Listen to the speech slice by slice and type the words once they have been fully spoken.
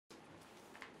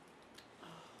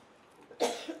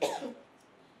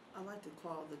like to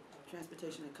call the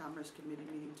Transportation and Commerce Committee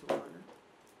meeting to order.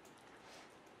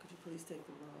 Could you please take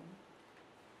the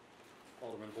roll?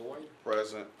 Alderman Boyd.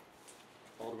 Present.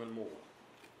 Alderman Moore.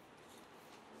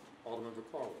 Alderman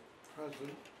Vaccaro.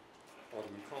 Present.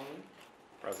 Alderman Cohen.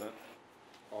 Present.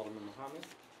 Alderman Muhammad.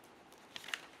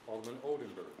 Alderman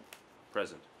Oldenburg.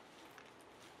 Present.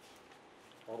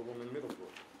 Alderwoman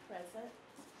Middlebrook. Present.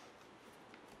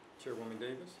 Chairwoman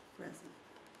Davis. Present.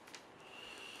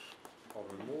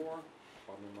 Alderman Moore.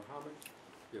 Alderman Muhammad.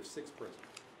 You have 6 present.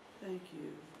 Thank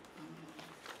you.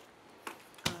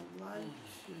 I'd like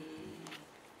to,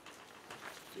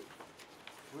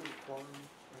 We're quorum.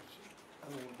 I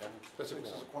mean, That's a six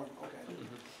is a quorum. quorum, okay.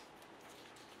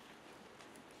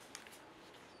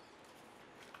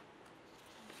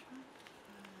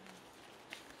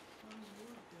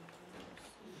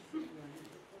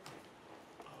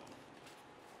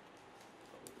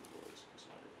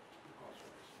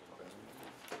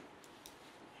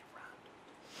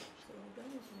 so that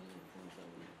was one of the things I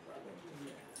wanted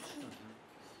to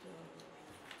so,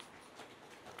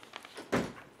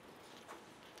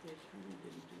 the attorney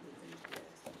didn't do the thing he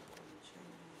asked him for the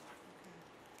change. Okay.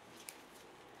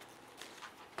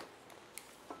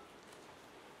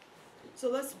 So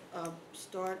let's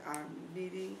start our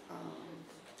meeting.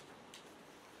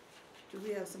 Do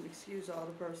we have some excused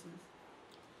alder persons?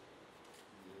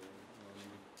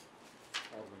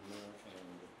 Alderman Moore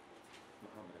and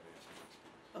Muhammad have asked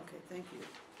me. Okay, thank you.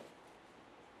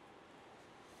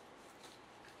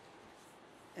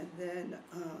 And then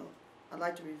I'd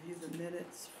like to review the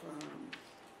minutes from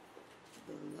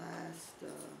the last,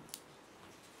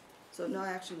 so no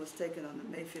action was taken on the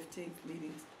May 15th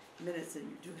meeting minutes, and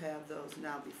you do have those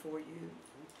now before you.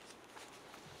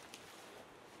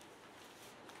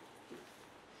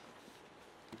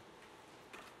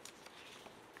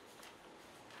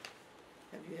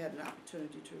 Have you had an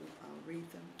opportunity to read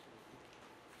them?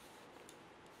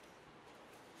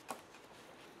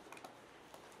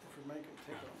 If we make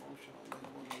take a motion, I'll make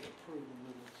one to approve the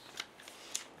minutes.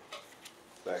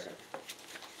 Second.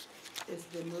 It's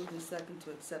been moved and second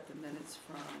to accept the minutes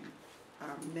from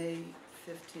our May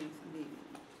 15th meeting.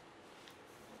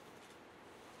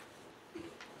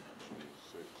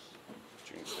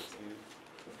 June 16th.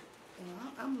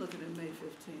 Well, I'm looking at May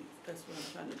 15th, that's what I'm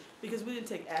trying to, because we didn't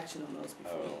take action on those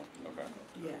before. Oh, okay.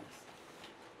 Yes.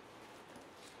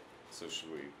 So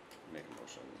should we make a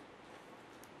motion?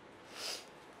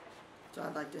 So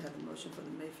I'd like to have a motion for the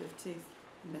May 15th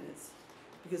minutes,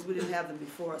 because we didn't have them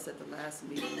before us at the last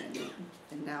meeting,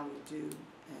 and now we do.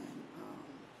 And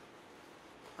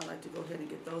I'd like to go ahead and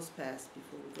get those passed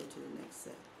before we go to the next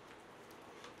set.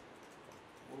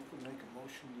 What if we make a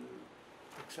motion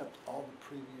to accept all the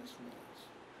previous minutes?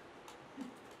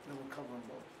 Then we'll cover them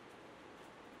both.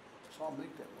 So I'll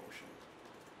make that motion.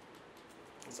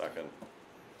 Second.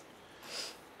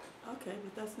 Okay,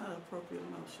 but that's not an appropriate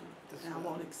motion, That's and I not.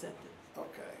 won't accept it.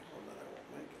 Okay, well then I won't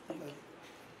make Thank it.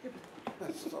 you.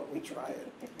 Let's thought we'd try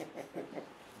it.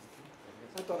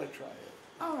 I thought I'd try it.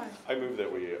 All right. I move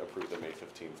that we approve the May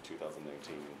 15th,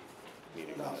 2019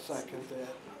 meeting I'll minutes. second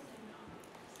that.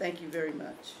 Thank you very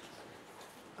much.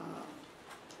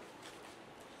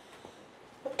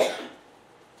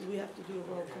 Do we have to do a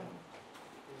roll call?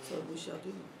 So we shall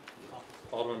do.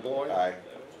 Alderman Boyd. Aye.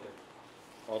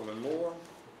 Alderman Moore.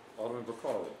 Alderman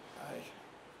Vaccaro. Aye.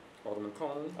 Alderman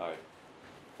Cohen. Aye.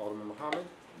 Alderman Muhammad.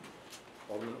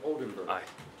 Alderman Oldenburg. Aye.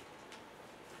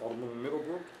 Alderman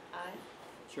Middlebrook. Aye.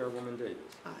 Chairwoman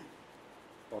Davis. Aye.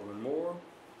 Alderman Moore.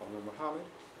 Alderman Muhammad.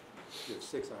 You have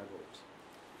 6 aye votes.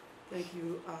 Thank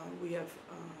you. We have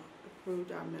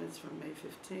approved our minutes from May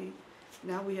 15th.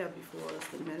 Now we have before us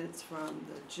the minutes from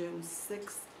the June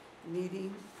 6th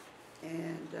meeting.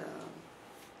 And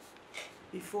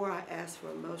before I ask for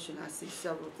a motion, I see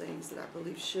several things that I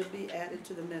believe should be added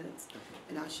to the minutes.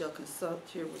 And I shall consult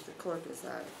here with the clerk as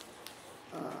I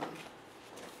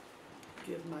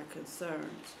give my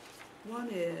concerns. One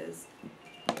is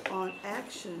on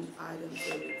action items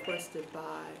that are requested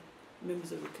by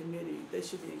members of the committee, they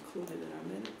should be included in our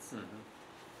minutes.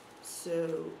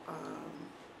 So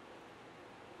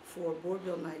for Board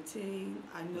Bill 19,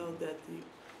 I know that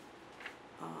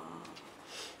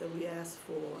that we asked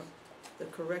for the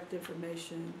correct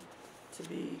information to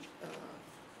be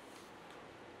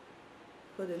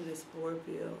put in this board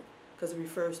bill because it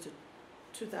refers to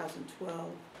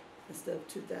 2012 instead of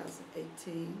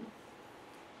 2018.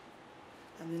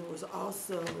 And then it was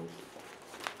also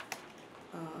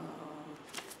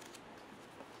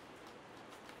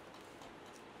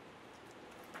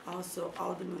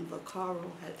Alderman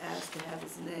Vaccaro had asked to have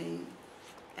his name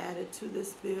added to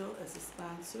this bill as a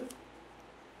sponsor.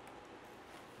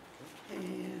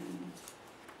 And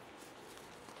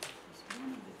there's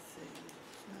one other thing,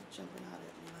 it's not jumping out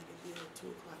at me like it did at 2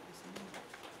 o'clock this morning.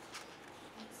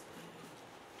 Let's see.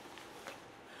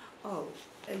 Oh,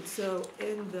 and so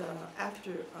in the,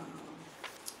 after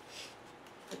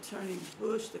Attorney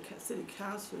Bush, the city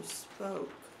councilor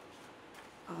spoke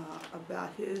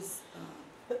about his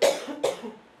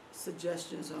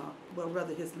suggestions on, well,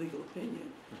 rather his legal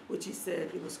opinion, which he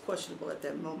said it was questionable at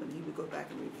that moment. He would go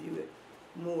back and review it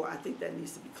more. I think that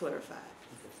needs to be clarified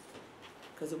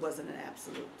because it wasn't an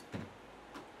absolute.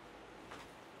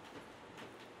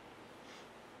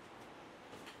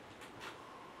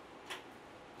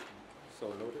 So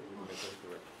noted, we can make that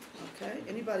correct. Okay,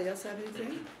 anybody else have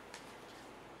anything?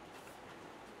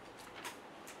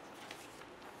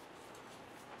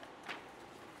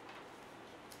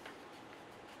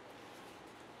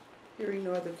 Hearing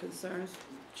no other concerns,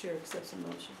 Chair accepts a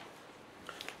motion.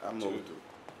 I'm Do moving to. do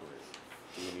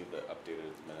we need the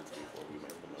updated minutes before we make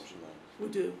the motion then? We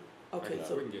do. Okay, Yeah,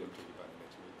 so, we can get them to you by the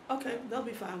next meeting. okay, they'll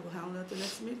be fine. We'll handle it at the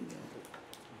next meeting then.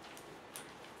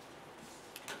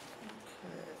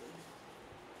 Okay.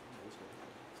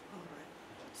 All right.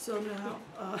 So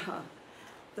now,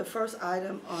 the first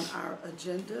item on our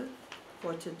agenda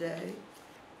for today,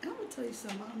 and I'm gonna tell you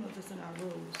something, I don't know if it's in our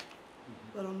rules,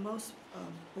 but on most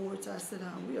boards I sit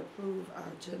on, we approve our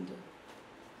agenda.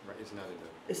 Right, it's not in the.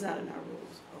 It's not in our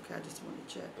rules. Okay, I just wanted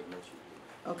to check. But no,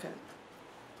 you Okay.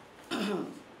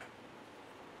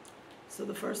 So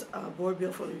the first board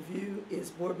bill for review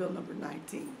is Board Bill number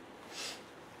 19.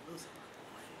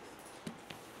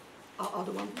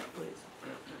 Alderman, please.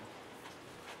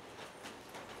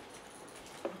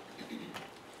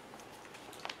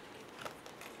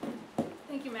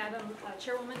 Thank you, Madam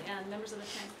Chairwoman and members of the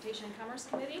Transportation and Commerce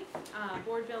Committee.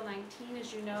 Board Bill 19,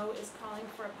 as you know, is calling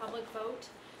for a public vote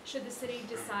should the city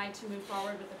decide to move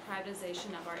forward with the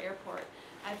privatization of our airport.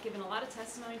 I've given a lot of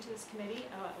testimony to this committee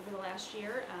over the last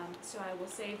year, so I will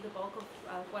save the bulk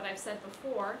of what I've said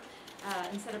before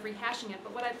instead of rehashing it.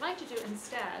 But what I'd like to do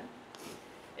instead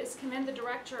is commend the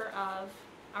director of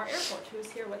our airport,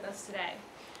 who's here with us today,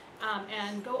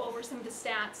 and go over some of the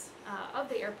stats of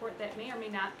the airport that may or may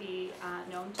not be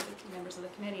known to the members of the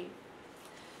committee.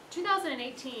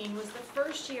 2018 was the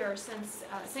first year since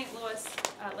St. Louis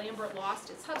Lambert lost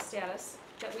its hub status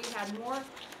that we had more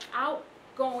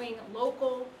outgoing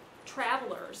local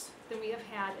travelers than we have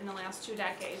had in the last 2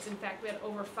 decades. In fact, we had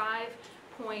over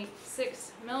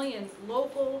 5.6 million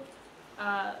local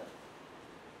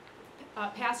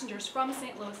passengers from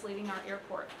St. Louis leaving our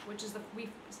airport, which is we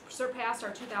surpassed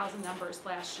our 2,000 numbers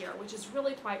last year, which is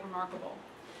really quite remarkable.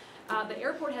 The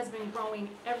airport has been growing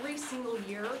every single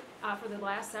year for the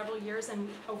last several years, and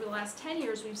over the last 10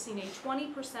 years we've seen a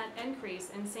 20% increase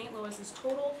in St. Louis's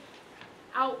total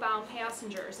outbound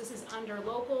passengers. This is under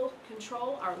local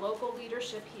control, our local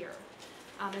leadership here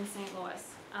in St. Louis.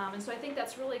 And so I think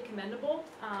that's really commendable.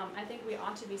 I think we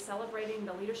ought to be celebrating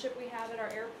the leadership we have at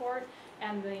our airport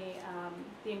and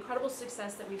the incredible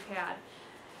success that we've had.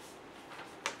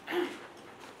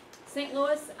 St.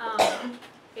 Louis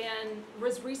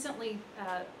was recently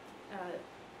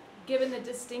given the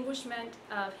distinguishment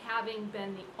of having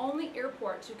been the only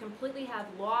airport to completely have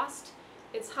lost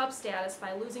its hub status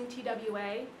by losing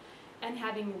TWA and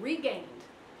having regained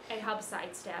a hub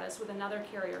site status with another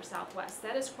carrier, Southwest.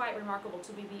 That is quite remarkable,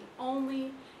 to be the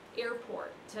only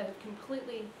airport to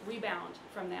completely rebound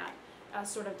from that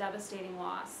sort of devastating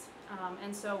loss.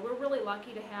 And so we're really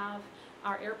lucky to have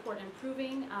our airport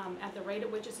improving at the rate at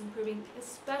which it's improving,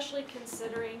 especially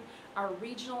considering our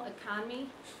regional economy,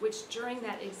 which during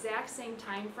that exact same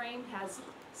time frame has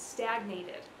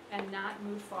stagnated and not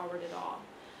moved forward at all.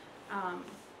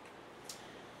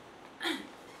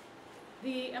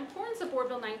 The importance of Board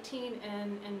Bill 19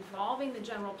 in involving the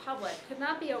general public could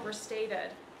not be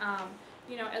overstated.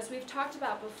 You know, as we've talked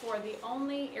about before, the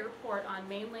only airport on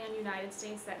mainland United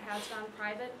States that has gone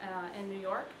private in New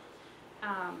York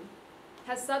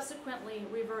has subsequently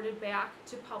reverted back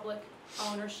to public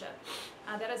ownership.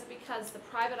 That is because the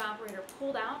private operator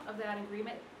pulled out of that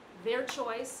agreement, their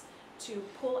choice to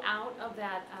pull out of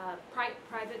that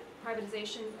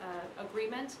privatization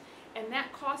agreement, and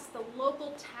that cost the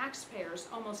local taxpayers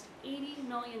almost $80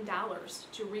 million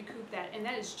to recoup that, and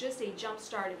that is just a jump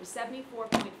start. It was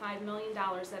 $74.5 million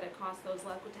that it cost those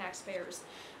local taxpayers,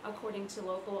 according to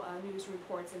local news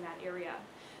reports in that area.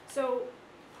 So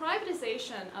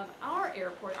privatization of our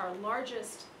airport, our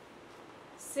largest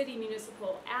city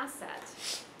municipal asset,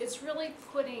 is really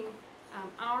putting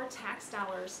our tax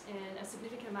dollars in a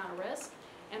significant amount of risk,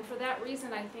 and for that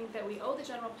reason I think that we owe the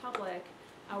general public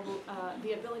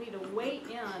the ability to weigh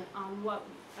in on what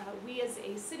we as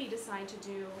a city decide to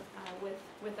do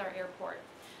with our airport.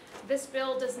 This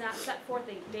bill does not set forth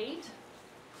a date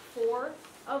for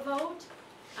a vote,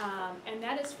 and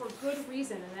that is for good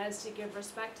reason, and that is to give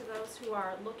respect to those who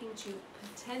are looking to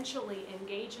potentially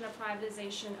engage in a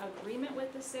privatization agreement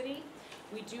with the city.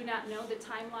 We do not know the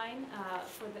timeline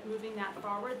for moving that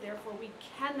forward, therefore we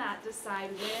cannot decide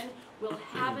when we'll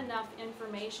have enough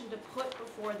information to put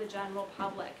before the general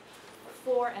public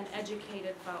for an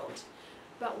educated vote.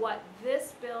 But what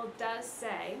this bill does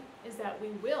say is that we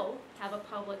will have a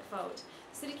public vote.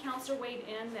 City Council weighed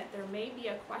in that there may be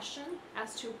a question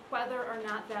as to whether or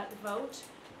not that vote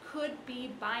could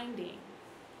be binding.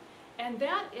 And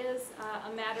that is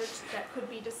a matter that could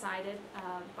be decided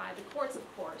by the courts,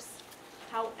 of course.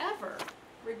 However,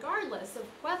 regardless of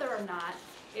whether or not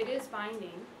it is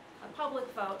binding, a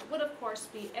public vote would of course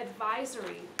be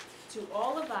advisory to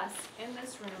all of us in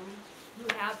this room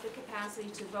who have the capacity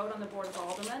to vote on the Board of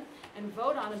Aldermen and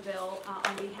vote on a bill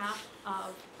on behalf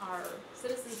of our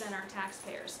citizens and our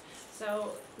taxpayers.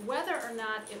 So whether or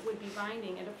not it would be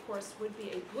binding, it of course would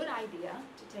be a good idea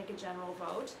to take a general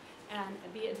vote and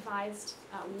be advised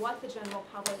what the general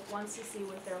public wants to see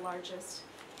with their largest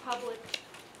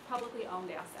publicly owned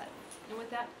asset. And with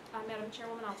that, Madam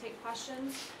Chairwoman, I'll take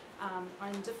questions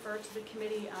and defer to the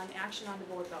Committee on Action on the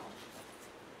Board bill.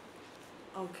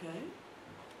 Okay.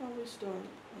 Well, we start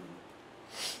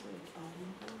with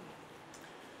Alderman Boyd.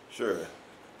 Sure,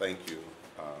 thank you.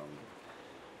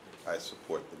 I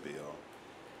support the bill.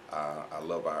 I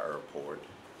love our airport.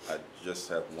 I just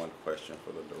have one question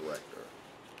for the director.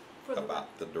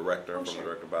 About the director, Oh, from sure. the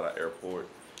director about our airport.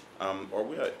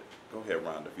 Go ahead,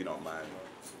 Rhonda, if you don't mind.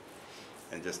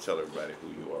 And just tell everybody who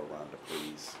you are, Rhonda,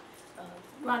 please.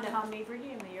 Rhonda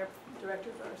Halmebrady, I'm the Air Director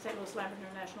for St. Louis Lambert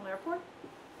International Airport.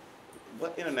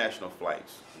 What international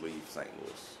flights leave St.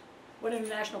 Louis? What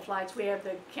international flights? We have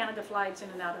the Canada flights in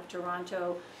and out of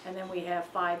Toronto, and then we have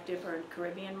 5 different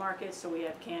Caribbean markets. So we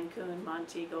have Cancun,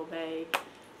 Montego Bay,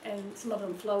 and some of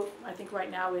them float. I think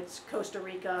right now it's Costa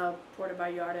Rica, Puerto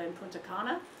Vallarta, and Punta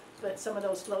Cana, but some of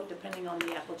those float depending on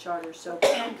the Apple charters. So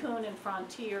Cancun and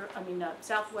Frontier,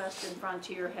 Southwest and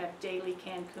Frontier have daily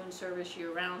Cancun service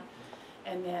year-round,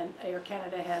 and then Air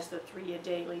Canada has the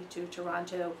 3-a-daily to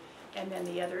Toronto. And then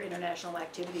the other international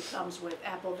activity comes with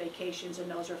Apple Vacations, and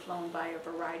those are flown by a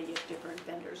variety of different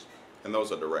vendors. And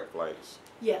those are direct flights?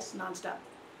 Yes, nonstop.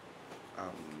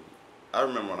 I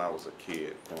remember when I was a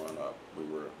kid growing up, we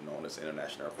were known as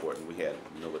International Airport, and we had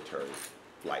military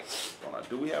flights going out.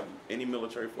 Do we have any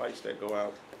military flights that go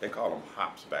out? They call them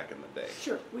hops back in the day.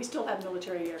 Sure, we still have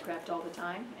military aircraft all the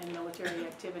time and military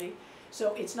activity.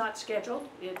 So it's not scheduled.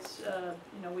 It's,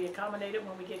 we accommodate it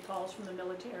when we get calls from the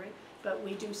military. But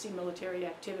we do see military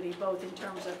activity, both in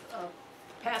terms of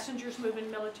passengers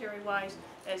moving military-wise,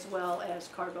 as well as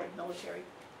cargo military.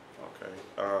 Okay.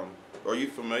 Are you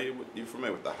familiar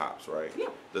with the hops, right? Yeah.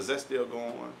 Does that still go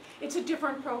on? It's a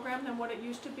different program than what it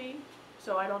used to be,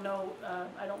 so I don't know,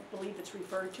 I don't believe it's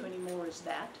referred to anymore as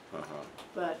that.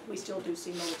 But we still do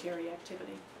see military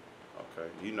activity. Okay.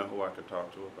 Do you know who I could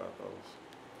talk to about those?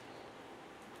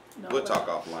 No, We'll but- talk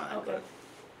offline. Okay.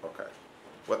 But, okay.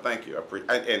 Well, thank you.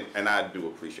 And I do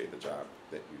appreciate the job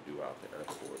that you do out there,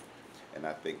 airport. And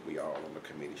I think we all on the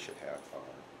committee should have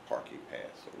parking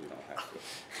pass, so we don't have to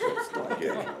start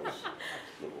getting those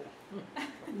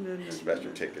little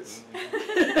special tickets.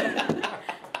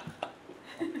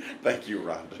 Thank you,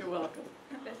 Rhonda. You're welcome.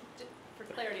 For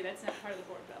clarity, that's not part of the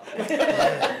board bill.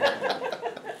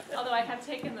 Although I have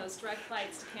taken those direct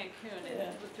flights to Cancun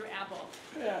and through Apple.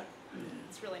 Yeah.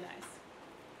 It's really nice.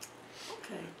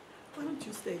 Okay. Why don't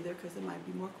you stay there, because there might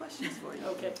be more questions for you.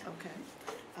 Okay. Okay.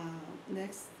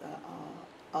 Next,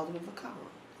 Alderman Vaccaro.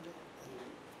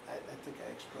 I think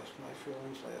I expressed my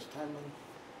feelings last time, and,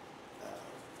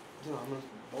 I'm on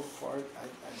both part. I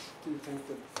do think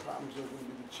the problems are going to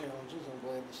be the challenges. I'm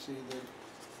glad to see that,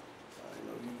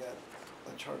 you got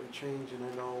a charter change, and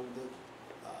I know that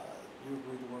you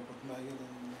agreed to work with Megan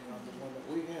and the one that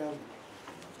we have.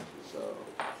 So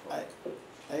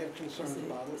I have concerns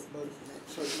about it, but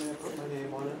certainly I put my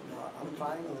name on it. I'm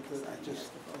fine with it. I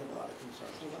just have a lot of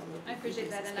concerns about it. I appreciate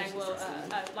that, and I will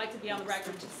like to be on the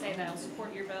record to say that I'll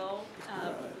support your bill.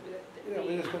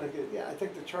 It's going to get, I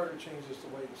think the charter change is the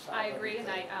way to solve it. I agree, and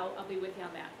I'll be with you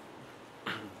on that.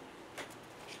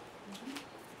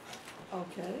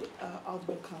 Okay,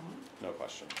 Alderman Collins. No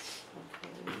questions.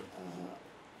 Okay,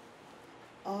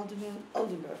 Alderman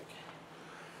Oldenburg.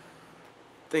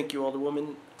 Thank you,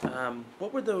 Alderwoman.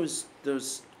 What were those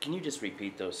Can you just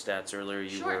repeat those stats earlier?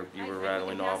 You Sure. were I can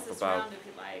rattling pass off this about around if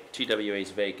you'd like.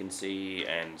 TWA's vacancy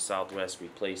and Southwest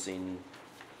replacing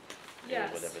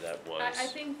Yes. whatever that was. I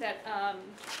think that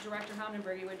Director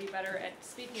Houndenberg would be better at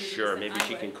speaking to these Sure, than maybe I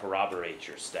she would. can corroborate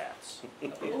your stats.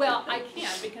 Well, I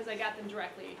can because I got them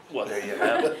directly. Well, there you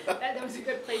have it. That was a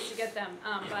good place to get them.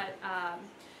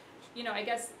 You know, I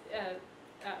guess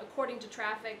according to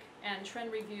traffic and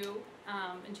trend review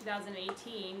in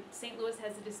 2018, St. Louis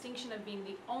has the distinction of being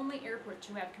the only airport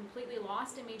to have completely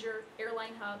lost a major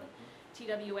airline hub,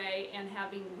 TWA, and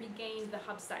having regained the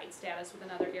hub site status with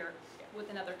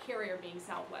another carrier being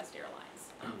Southwest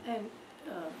Airlines. And,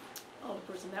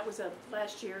 Alderperson, that was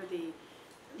last year, the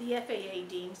FAA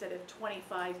deems that if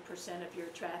 25% of your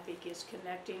traffic is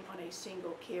connecting on a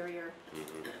single carrier,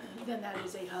 then that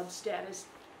is a hub status.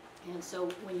 And so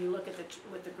when you look at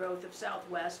with the growth of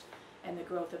Southwest and the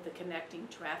growth of the connecting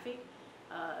traffic,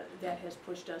 that has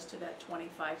pushed us to that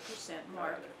 25%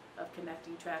 mark of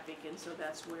connecting traffic, and so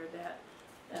that's where that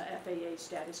FAA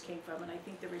status came from. And I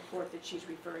think the report that she's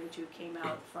referring to came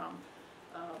out from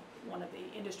one of the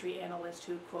industry analysts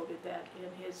who quoted that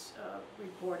in his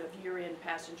report of year-end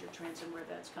passenger trends and where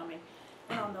that's coming.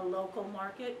 And on the local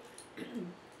market,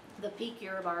 the peak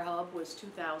year of our hub was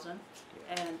 2000,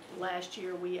 and last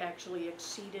year we actually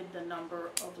exceeded the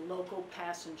number of local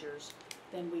passengers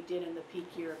than we did in the peak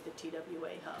year of the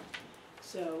TWA hub.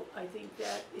 So I think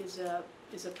that is a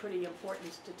pretty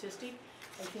important statistic.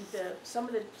 I think some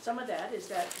of that is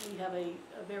that we have a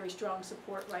very strong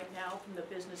support right now from the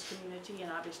business community,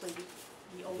 and obviously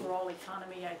the overall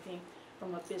economy, I think,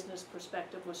 from a business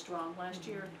perspective was strong last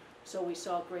year. So we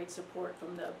saw great support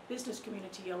from the business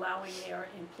community, allowing their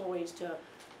employees to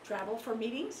travel for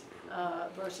meetings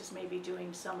versus maybe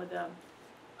doing some of the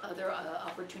other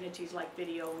opportunities like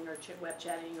videoing or web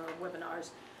chatting or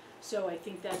webinars. So I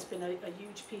think that's been a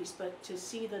huge piece, but to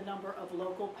see the number of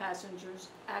local passengers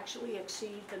actually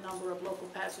exceed the number of local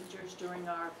passengers during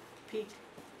our peak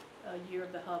year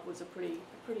of the hub was a pretty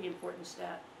important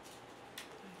stat.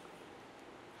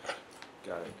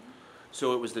 Got it.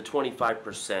 So it was the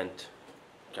 25%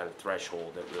 kind of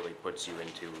threshold that really puts you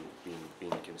into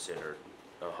being considered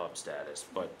a hub status,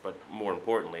 but more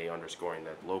importantly, underscoring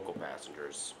that local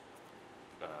passengers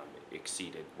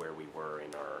exceeded where we were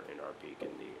in our peak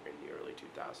in the early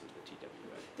 2000s with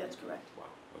TWA. That's correct.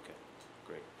 Wow. Okay.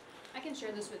 Great. I can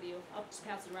share this with you. I'll just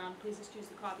pass it around. Please excuse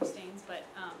the coffee stains, but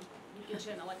we get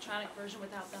you an electronic version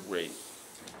without them. Great.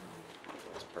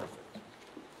 That's perfect.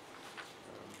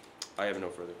 I have no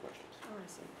further questions. All right,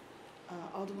 so,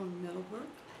 Alderman Middlebrooke,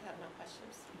 I have no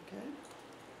questions. okay.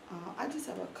 I just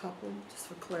have a couple, just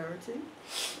for clarity.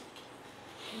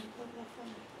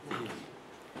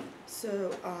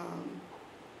 So,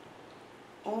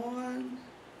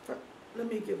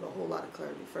 let me give a whole lot of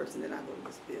clarity first, and then I'll go to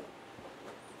this bill.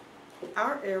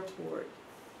 Our airport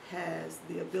has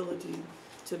the ability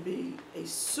to be a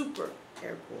super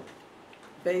airport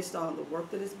based on the work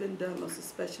that has been done, most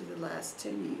especially the last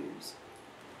 10 years,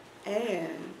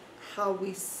 and how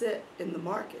we sit in the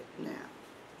market now.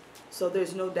 So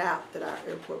there's no doubt that our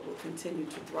airport will continue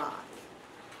to thrive.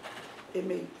 It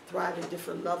may thrive at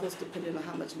different levels depending on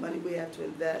how much money we have to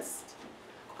invest,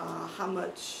 how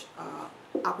much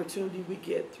opportunity we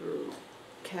get through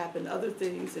CAP and other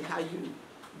things, and how you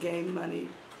gain money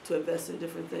to invest in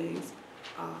different things,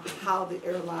 how the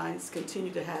airlines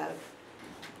continue to have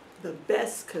the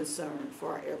best concern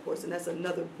for our airports, and that's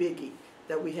another biggie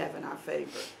that we have in our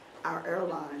favor. Our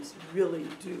airlines really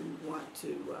do want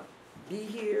to be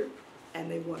here,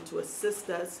 and they want to assist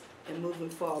us in moving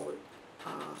forward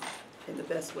in the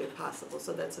best way possible.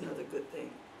 So that's another good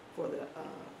thing for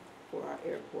our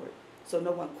airport. So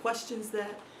no one questions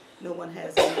that. No one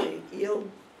has anything ill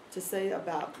to say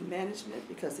about management,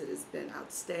 because it has been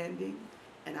outstanding,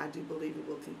 and I do believe it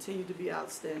will continue to be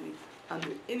outstanding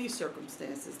under any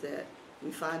circumstances that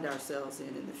we find ourselves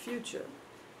in the future,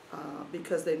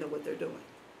 because they know what they're doing.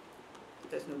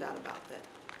 There's no doubt about that.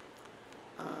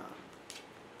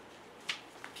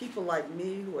 People like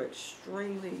me who are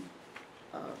extremely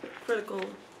critical,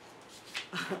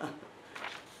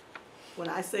 when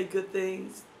I say good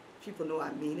things, people know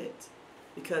I mean it,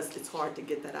 because it's hard to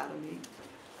get that out of me.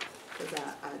 Because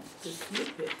I just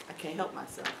nitpick. I can't help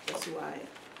myself. That's who I am.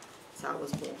 That's how I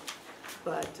was born.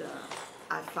 But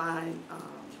I found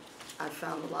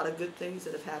a lot of good things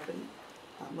that have happened,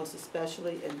 most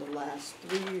especially in the last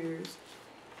 3 years,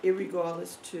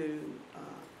 irregardless to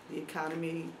the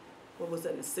economy. What was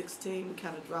that, in 16? We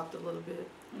kind of dropped a little bit.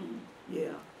 Mm-hmm.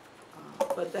 Yeah.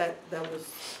 But that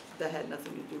had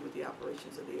nothing to do with the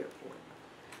operations of the airport.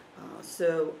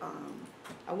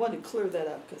 I want to clear that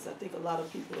up because I think a lot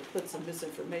of people have put some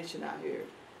misinformation out here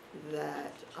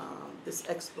that this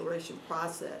exploration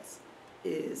process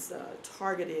is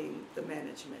targeting the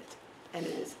management, and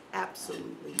it is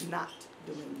absolutely not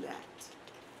doing that.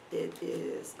 It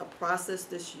is a process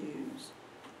that's used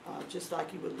just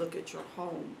like you would look at your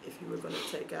home if you were going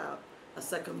to take out a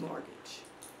second mortgage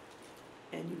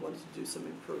and you wanted to do some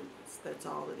improvements. That's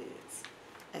all it is.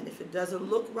 And if it doesn't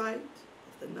look right,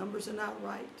 if the numbers are not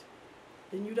right,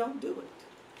 then you don't do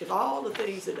it. If all the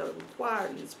things that are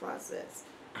required in this process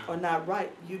are not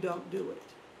right, you don't do it.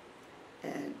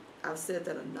 And I've said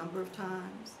that a number of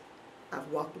times. I've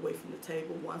walked away from the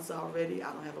table once already.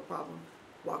 I don't have a problem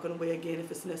walking away again if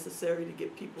it's necessary to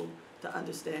get people to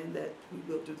understand that we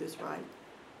will do this right.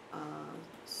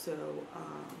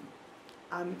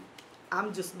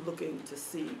 I'm just looking to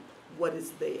see what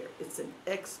is there. It's an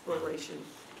exploration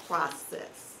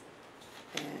process.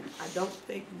 And I don't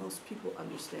think most people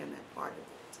understand that part of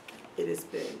it. It has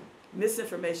been,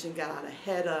 misinformation got out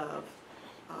ahead of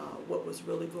what was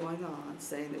really going on,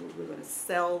 saying that we were going to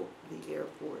sell the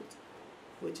airport,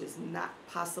 which is not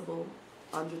possible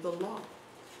under the law.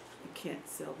 You can't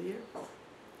sell the airport.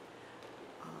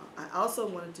 I also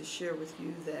wanted to share with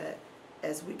you that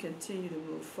as we continue to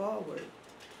move forward,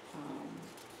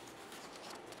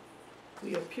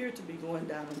 we appear to be going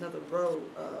down another road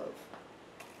of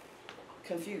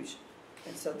confusion.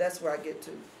 And so that's where I get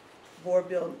to Board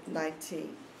Bill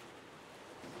 19.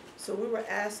 So we were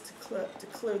asked to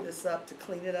clear this up, to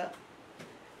clean it up,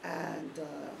 and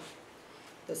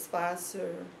the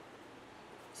sponsor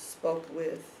spoke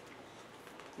with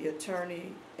the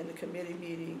attorney in the committee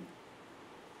meeting,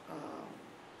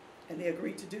 and they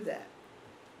agreed to do that,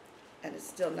 and it's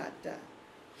still not done.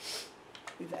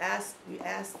 We asked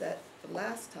that the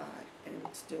last time, and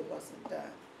it still wasn't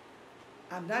done.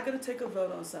 I'm not going to take a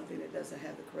vote on something that doesn't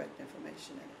have the correct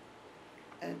information in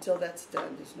it. And until that's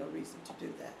done, there's no reason to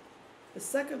do that. The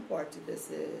second part to this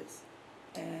is,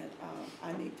 and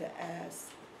I need to ask,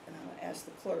 and I'll ask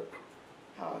the clerk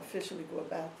how I officially go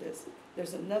about this.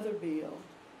 There's another bill.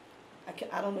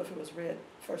 I don't know if it was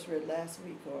first read last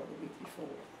week or the week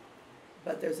before,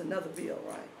 but there's another bill,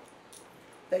 right,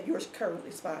 that you're currently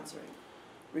sponsoring,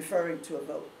 referring to a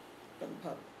vote from the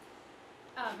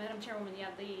public. Madam Chairwoman, yeah,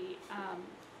 the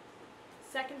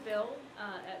second bill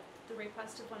at the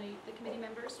request of one of the committee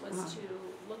members was to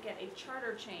look at a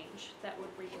charter change that would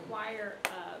require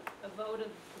a vote of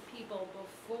the people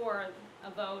before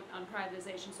a vote on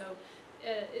privatization. So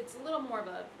it's a little more of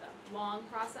a long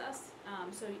process.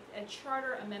 So a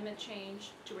charter amendment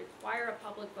change to require a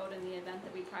public vote in the event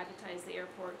that we privatize the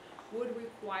airport would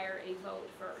require a vote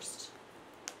first.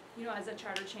 You know, as a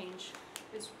charter change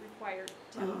is required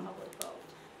to have a public vote.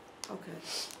 Okay.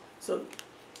 So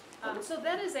so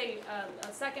that is a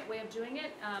second way of doing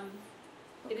it.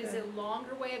 It is Okay. a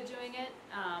longer way of doing it.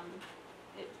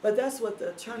 but that's what the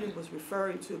attorney was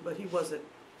referring to, but he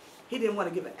didn't want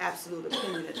to give an absolute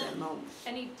opinion at that moment.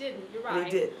 And he didn't, you're And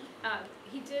right. he did.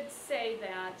 He did say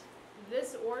that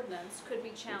this ordinance could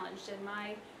be challenged, and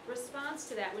my response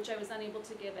to that, which I was unable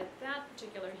to give at that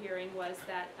particular hearing, was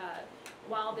that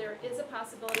while there is a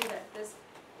possibility that this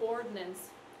ordinance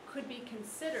could be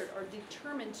considered or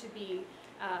determined to be,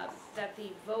 that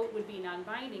the vote would be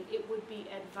non-binding, it would be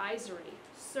advisory,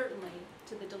 certainly,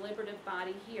 to the deliberative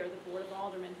body here, the Board of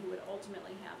Aldermen, who would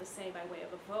ultimately have a say by way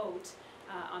of a vote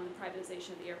on the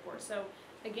privatization of the airport. So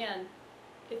again,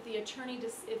 if the attorney,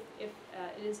 if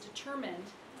it is determined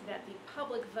that the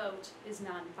public vote is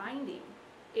non-binding,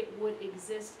 it would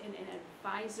exist in an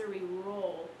advisory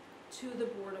role to the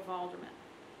Board of Aldermen.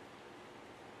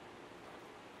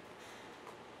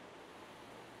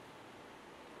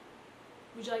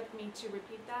 Would you like me to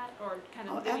repeat that, or kind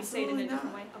of maybe say it in a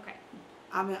different way? Okay.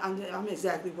 I'm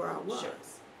exactly where I was. Sure.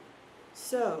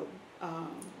 So,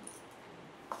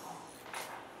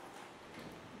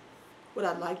 what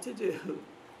I'd like to do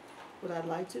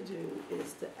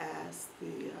is to ask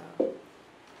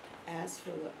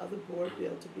for the other board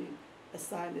bill to be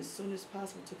assigned as soon as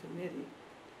possible to committee.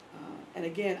 And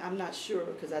again, I'm not sure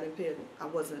because I didn't pay it. I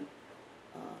was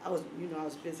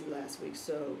busy last week,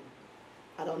 so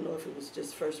I don't know if it was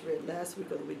just first read last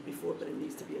week or the week before, but it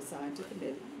needs to be assigned to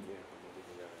committee.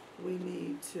 We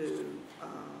need to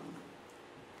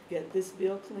get this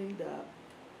bill cleaned up,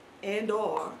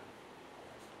 and/or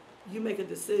you make a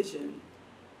decision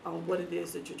on what it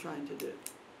is that you're trying to do.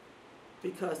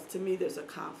 Because to me, there's a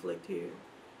conflict here,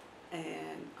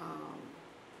 and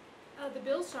The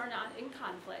bills are not in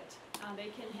conflict.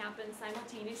 They can happen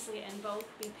simultaneously and both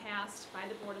be passed by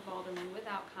the Board of Aldermen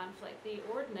without conflict. The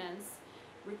ordinance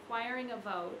requiring a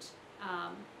vote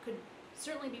could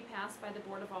certainly be passed by the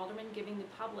Board of Aldermen, giving the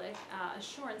public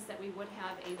assurance that we would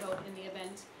have a vote in the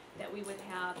event that we would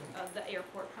have the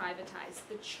airport privatized.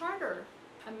 The charter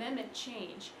amendment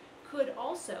change could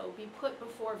also be put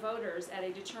before voters at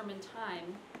a determined time,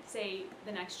 say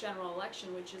the next general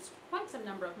election, which is quite some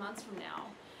number of months from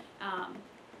now.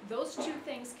 Those two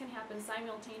things can happen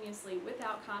simultaneously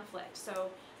without conflict. So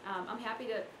I'm happy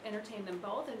to entertain them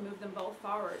both and move them both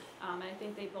forward. And I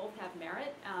think they both have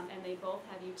merit, and they both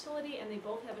have utility, and they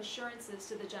both have assurances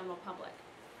to the general public.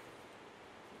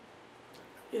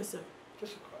 Yes, sir.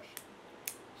 Just a question.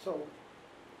 So,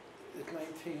 if 19,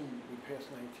 we passed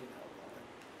 19 outline,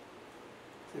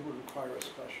 it would require a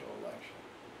special election.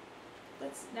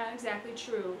 That's not exactly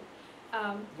true.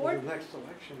 Well, Board, the next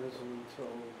election isn't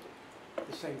until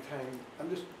the same time, I'm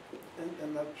just, and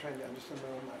I'm not trying to understand my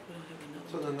own mind. We don't have another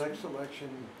So one. the next election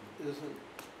isn't,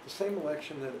 the same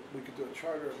election that we could do a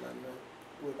charter amendment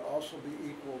would also be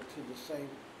equal to the same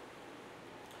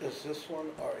as this one,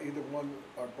 or either one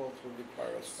or both would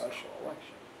require a special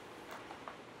election?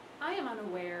 I am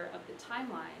unaware of the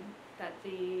timeline that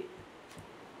the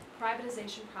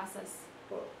privatization process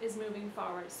Well, is moving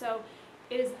forward. So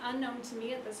it is unknown to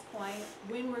me at this point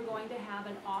when we're going to have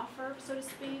an offer, so to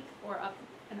speak, or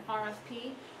an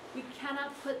RFP. We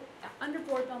cannot put, under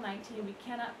Board Bill 19, we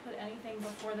cannot put anything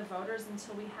before the voters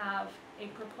until we have a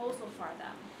proposal for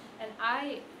them. And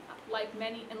I, like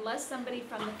many, unless somebody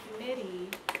from the committee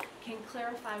can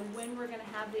clarify when we're gonna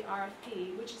have the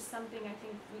RFP, which is something I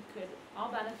think we could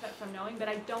all benefit from knowing, but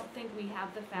I don't think we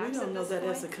have the We facts don't at know this that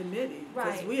as a point. committee,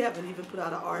 because Right. we haven't even put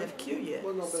out an RFQ yet.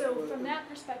 well, no, So from that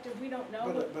perspective, we don't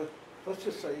know. But let's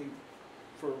just say,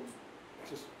 for,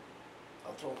 just,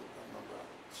 I'll throw a number out.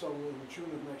 So in June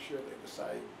of next year, they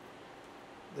decide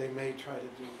they may try to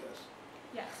do this.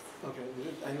 Yes, Okay,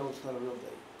 I know it's not a real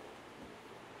date.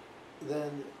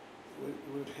 Then we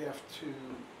would have to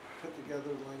put together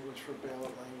language for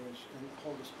ballot language and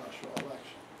hold a special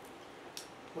election.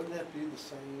 Wouldn't that be the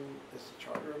same as the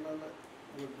charter amendment?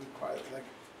 Would require, like,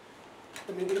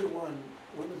 I mean, either one,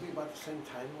 wouldn't it be about the same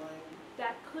timeline?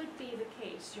 that could be the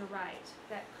case, you're right,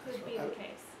 that could be the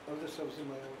case. I'm just, that was in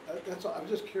my own, that's all, I'm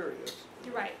just curious.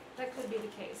 You're right, that could be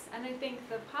the case. And I think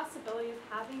the possibility of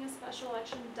having a special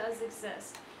election does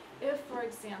exist. If, for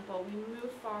example, we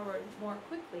move forward more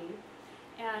quickly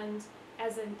and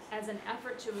as an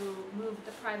effort to move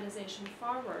the privatization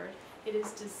forward, it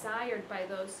is desired by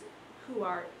those who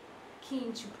are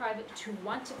keen to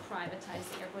want to privatize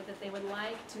the airport, that they would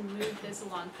like to move this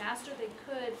along faster, they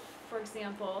could, for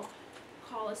example,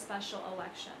 call a special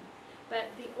election. But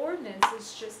the ordinance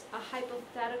is just a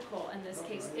hypothetical in this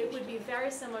case. It would be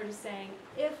very similar to saying,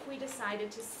 if we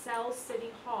decided to sell City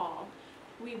Hall,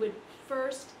 we would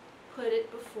first put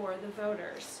it before the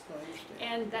voters. I understand.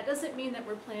 And that doesn't mean that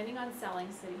we're planning on selling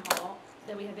City Hall,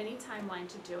 that we have any timeline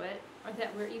to do it, or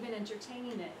that we're even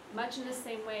entertaining it. Much in the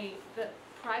same way, the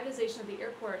privatization of the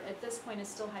airport at this point is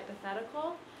still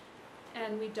hypothetical,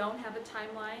 and we don't have a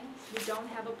timeline, we don't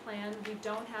have a plan, we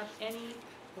don't have any,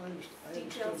 I understood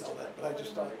details all to that, put but I forward just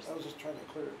to thought, voters. I was just trying to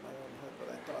clear it in my own head, but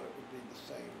I thought it would be the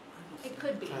same it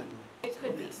could be, timeline. it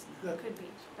could be, Yes. it could be,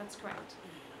 that's correct.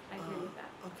 I agree with that.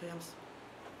 Okay,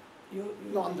 you.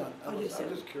 No, I'm done, Oh, yes, I'm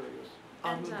sir. just curious.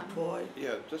 And, Alderman Boyd.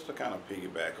 Yeah, just to kind of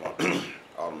piggyback on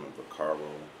Alderman Vaccaro,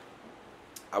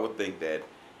 I would think that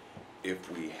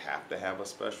if we have to have a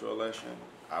special election,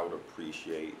 I would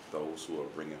appreciate those who are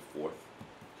bringing forth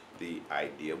the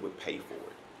idea would pay for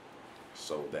it,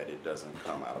 so that it doesn't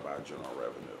come out of our general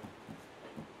revenue.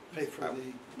 Pay for I- the,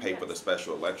 Pay for the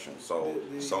special election, so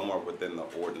The- somewhere within the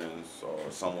ordinance or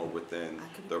somewhere within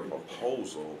I could the agree with that.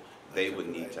 proposal, they That's a would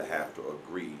good need to idea. have to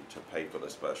agree to pay for the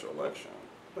special election.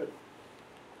 but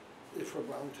if we're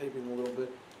roundtabling a little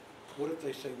bit, what if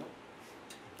they say no?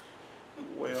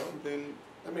 Well, then,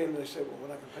 I mean, they say, well, we're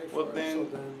not gonna pay for well,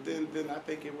 it, so then I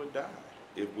think it would die.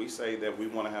 If we say that we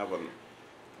wanna have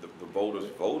the voters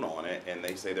vote on it, and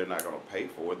they say they're not gonna pay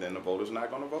for it, then the voters not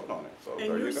gonna vote on it, so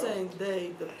there And you you're go. saying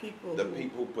they, the people The who-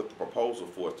 people who put the proposal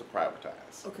forth to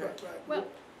privatize. Okay, Right. Well-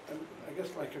 And I guess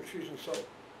my confusion,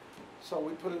 so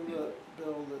we put in the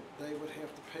bill that they would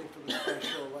have to pay for the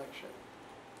special election.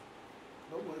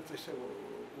 But what if they say, well,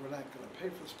 we're not gonna pay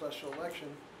for the special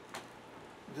election,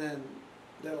 then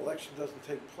that election doesn't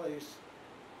take place,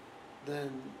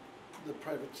 then the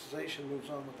privatization moves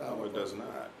on without. No, a it does vote.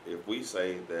 not. If we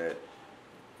say that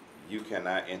you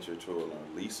cannot enter into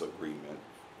a lease agreement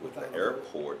with the Without a vote.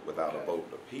 airport without a Okay. vote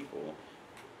of the people,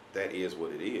 that is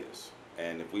what it is.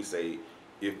 And if we say,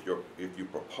 if you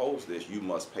propose this, you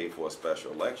must pay for a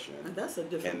special election, and that's a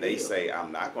different and they deal. say,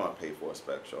 I'm not gonna pay for a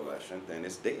special election, then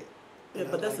it's dead. Yeah, And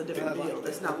I but that's a like- different and I like deal,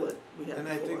 that's that. not what we had And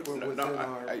I think before. we're No, within no,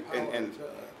 our I- and-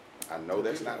 powers, I know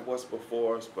that's not what's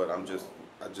before us, but I I just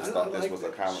thought this like was a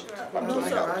that. Sure. I'm No, gonna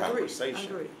sir, have a I agree, I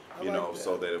conversation. agree. I You know, like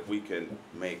so that. that if we can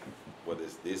make, whether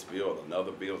it's this bill or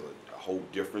another bill, a whole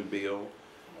different bill,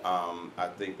 I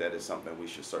think that is something we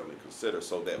should certainly consider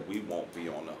so that we won't be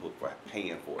on the hook for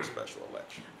paying for a special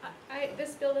election.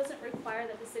 This bill doesn't require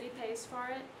that the city pays for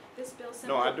it. This bill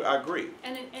simply. No, I agree.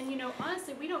 And you know,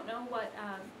 honestly, we don't know what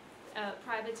a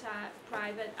private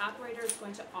operator is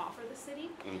going to offer the city.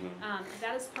 Mhm.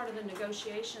 That is part of the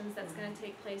negotiations that's gonna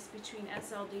take place between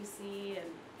SLDC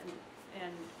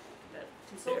and the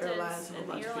consultants airlines and a and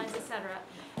bunch the of airlines, et people. cetera.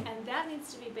 And that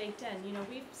needs to be baked in. You know,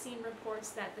 we've seen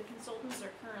reports that the consultants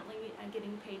are currently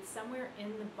getting paid somewhere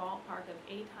in the ballpark of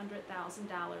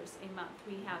 $800,000 a month.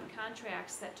 We have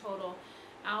contracts that total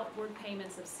outward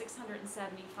payments of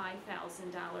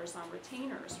 $675,000 on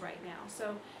retainers right now.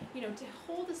 So, you know, to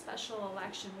hold a special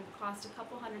election would cost a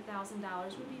couple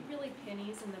 $100,000, would be really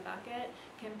pennies in the bucket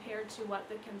compared to what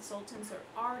the consultants are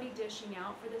already dishing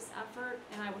out for this effort.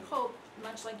 And I would hope,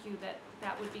 much like you, that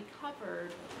that would be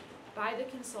covered by the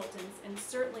consultants and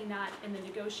certainly not in the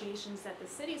negotiations that the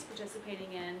city is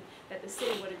participating in, that the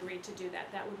city would agree to do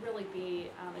that. That would really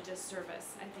be a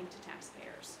disservice, I think, to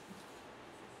taxpayers.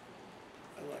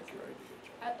 I like your idea,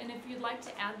 John. And if you'd like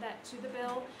to add that to the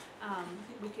bill,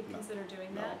 we could No, consider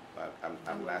doing No, that.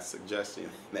 I'm not suggesting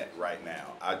that right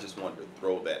now. I just wanted to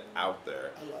throw that out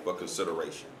there I like for that.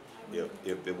 consideration.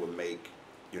 If it would make,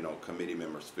 you know, committee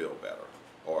members feel better,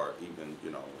 or even,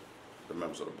 you know, the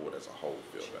members of the board as a whole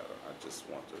feel better. I just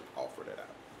want to offer that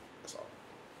out, that's all.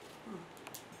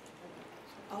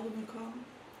 Alderman Carl?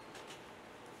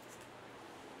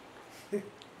 I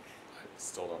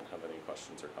still don't have any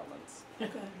questions or comments.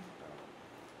 Okay,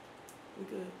 we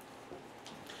good.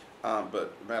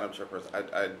 But Madam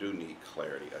Chairperson, I do need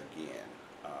clarity again,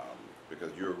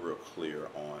 because you're real clear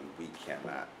on we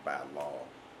cannot by law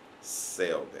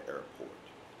sell the airport.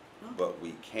 But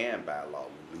we can by law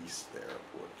lease the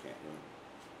airport, can't we?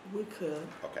 We could,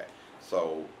 Okay,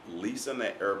 so leasing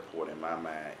the airport in my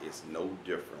mind is no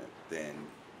different than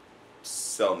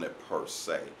selling it per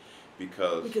se,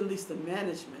 because. we can lease the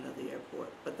management of the airport,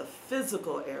 but the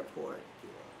physical airport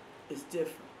is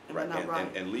different. Am I Right, not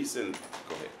right? and leasing,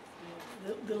 go ahead.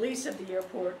 The lease of the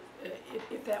airport,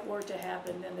 if that were to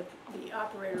happen, then the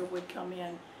operator would come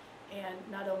in and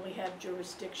not only have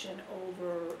jurisdiction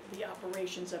over the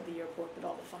operations of the airport, but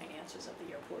all the finances of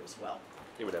the airport as well.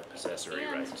 They would have possessory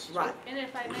And- rights. Right, And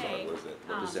if I I'm sorry, may, what is it?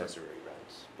 Possessory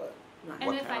rights. But right. and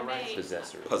What if I kind of may,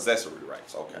 Possessory. Possessory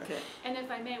rights, okay. Okay, and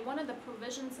if I may, one of the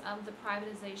provisions of the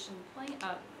privatization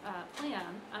plan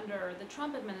under the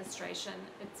Trump administration,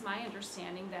 it's my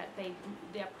understanding that the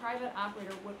private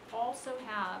operator would also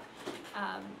have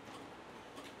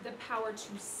the power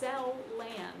to sell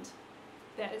land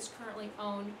that is currently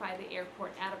owned by the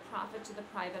airport at a profit to the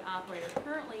private operator.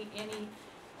 Currently, any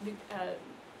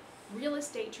real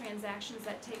estate transactions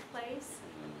that take place,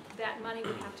 that money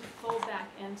would have to flow back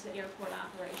into airport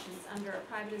operations. Under a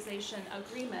privatization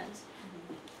agreement,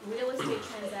 real estate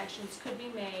transactions could be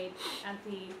made at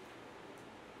the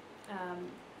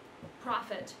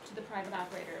profit to the private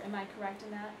operator. Am I correct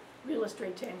in that? Real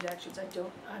estate transactions,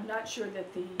 I'm not sure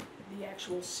that the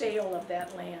actual sale of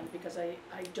that land, because I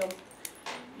don't,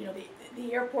 you know,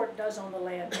 the airport does own the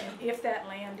land, and if that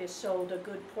land is sold, a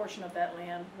good portion of that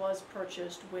land was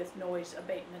purchased with noise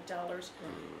abatement dollars.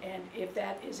 And if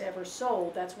that is ever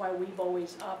sold, that's why we've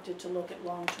always opted to look at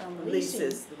long-term leasing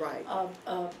leases, right. of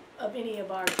any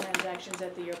of our transactions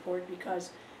at the airport,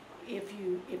 because if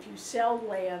you sell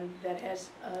land that has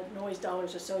noise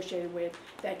dollars associated with,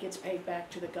 that gets paid back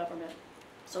to the government.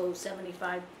 So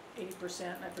 75,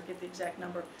 80%, I forget the exact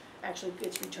number, actually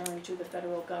gets returned to the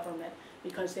federal government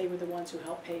because they were the ones who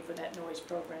helped pay for that noise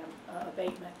program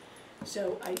abatement.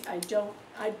 So I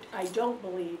don't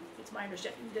believe, it's my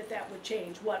understanding, that would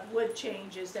change. What would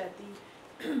change is that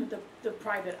the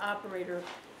private operator,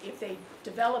 if they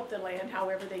develop the land,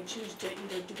 however they choose to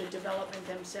either do the development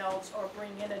themselves or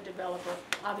bring in a developer,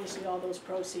 obviously all those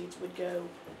proceeds would go,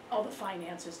 all the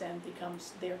finances then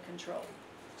becomes their control.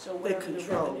 So They wherever the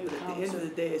control, revenue but at the comes. end of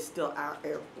the day, it's still our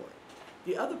airport.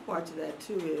 The other part to that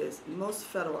too is most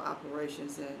federal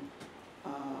operations,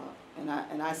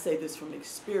 and I say this from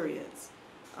experience,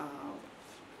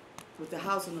 with the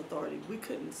housing authority, we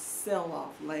couldn't sell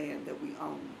off land that we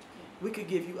own. We could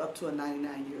give you up to a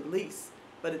 99-year lease,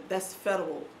 but that's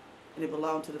federal, and it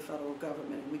belonged to the federal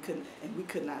government, and we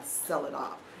could not sell it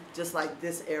off. Just like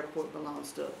this airport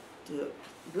belongs to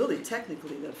really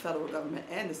technically the federal government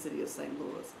and the city of St.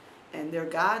 Louis. And there are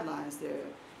guidelines there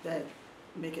that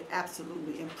make it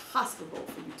absolutely impossible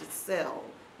for you to sell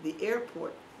the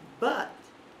airport. But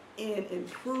in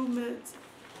improvements,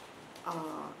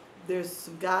 there's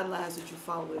some guidelines that you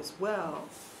follow as well,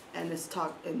 and it's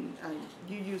and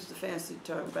you use the fancy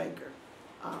term banker,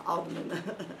 Alderman,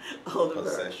 Alderman.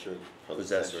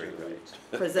 Possessory rights.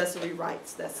 Possessory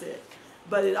rights, that's it.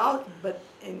 But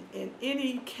in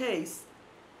any case,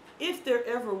 if there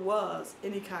ever was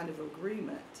any kind of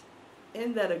agreement,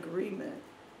 in that agreement,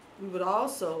 we would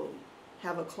also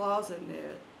have a clause in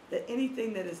there that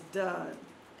anything that is done,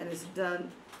 and is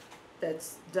done,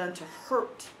 that's done to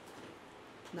hurt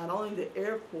not only the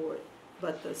airport,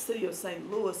 but the city of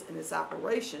St. Louis and its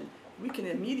operation, we can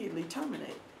immediately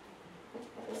terminate.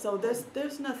 So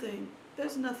there's nothing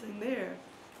there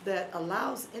that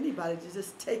allows anybody to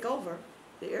just take over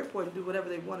the airport and do whatever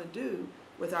they want to do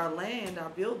with our land, our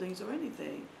buildings, or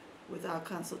anything, without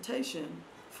consultation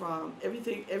from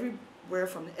everywhere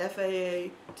from the FAA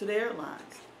to the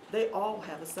airlines. They all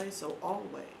have a say-so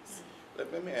always.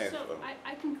 Let me ask. So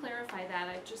I can clarify that.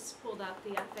 I just pulled up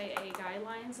the FAA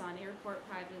guidelines on airport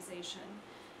privatization.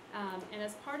 And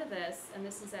as part of this, and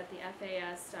this is at the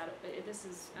FAS, this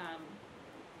is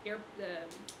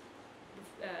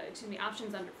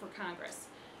options for Congress.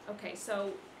 Okay,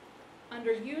 so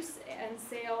under use and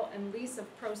sale and lease of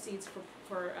proceeds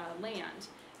for land,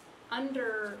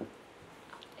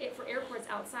 for airports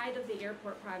outside of the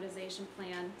airport privatization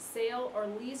plan, sale or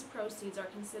lease proceeds are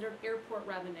considered airport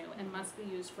revenue and must be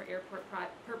used for airport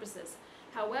purposes.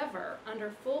 However,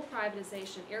 under full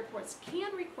privatization, airports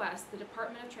can request the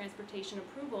Department of Transportation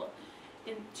approval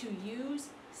to use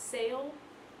sale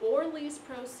or lease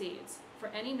proceeds for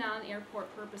any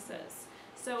non-airport purposes.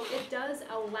 So it does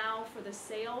allow for the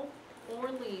sale or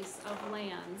lease of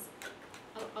land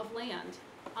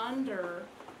under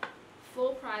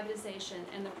full privatization,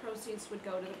 and the proceeds would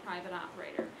go to the private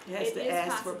operator. It has to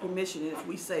ask for permission, and if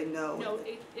we say no. No,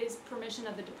 it is permission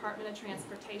of the Department of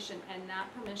Transportation and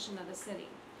not permission of the city.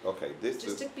 Okay,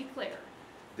 Just to be clear.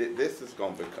 This is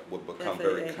going to become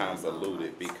very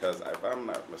convoluted, because if I'm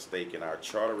not mistaken, our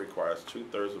charter requires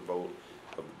 2/3 vote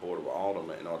of the Board of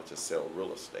Aldermen in order to sell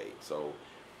real estate. So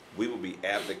we will be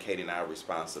abdicating our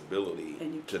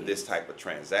responsibility to this type of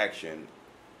transaction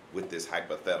with this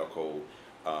hypothetical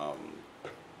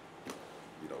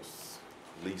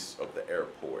lease of the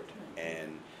airport.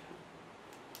 And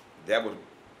that would,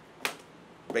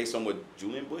 based on what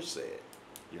Julian Bush said,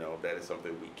 that is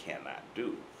something we cannot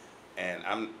do. And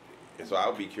so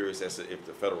I'll be curious as to if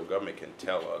the federal government can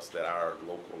tell us that our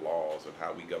local laws and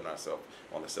how we govern ourselves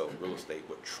on the sale of real estate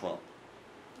would trump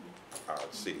our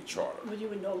city charter. But you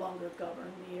would no longer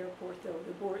govern the airport, though.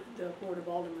 The Board of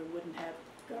Aldermen wouldn't have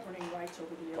governing rights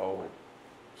over the airport.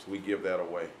 So we give that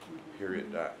away,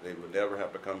 period. They would never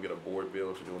have to come get a board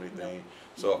bill to do anything.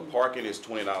 So if parking is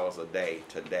 $20 a day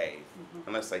today,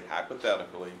 and let's say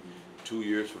hypothetically, 2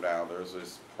 years from now, there's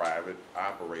this private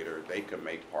operator, they could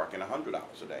make parking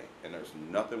 $100 a day, and there's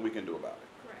nothing we can do about it.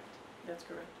 Correct. That's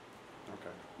correct.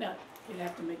 Okay. Now, it would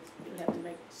have to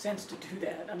make sense to do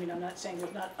that. I mean, I'm not saying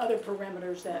there's not other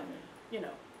parameters that,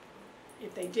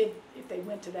 if they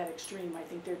went to that extreme, I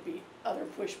think there'd be other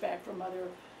pushback from other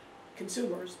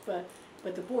consumers, but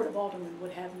the Board of Aldermen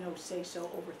would have no say-so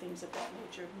over things of that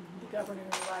nature. The governing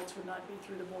rights would not be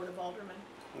through the Board of Aldermen.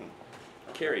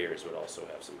 Carriers would also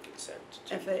have some consent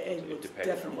to, FAA would depending on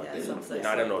definitely what have they, some say. and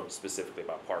I don't know specifically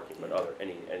about parking, but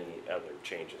any other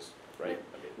changes, right?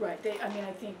 Right,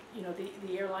 I think,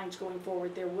 the airlines going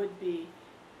forward, there would be,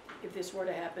 if this were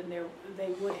to happen, they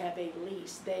would have a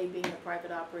lease. They, being a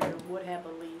private operator, would have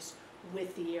a lease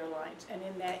with the airlines. And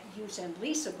in that use and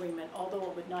lease agreement, although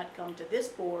it would not come to this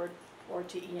board or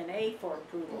to ENA for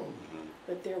approval,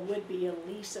 but there would be a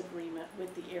lease agreement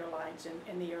with the airlines,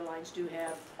 and the airlines do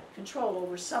have control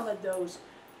over some of those,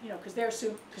 because their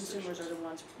consumers are the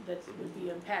ones that would be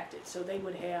impacted. So they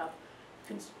would have,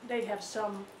 they'd have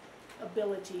some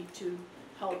ability to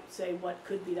help say what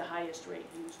could be the highest rate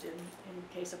used in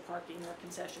case of parking or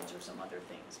concessions or some other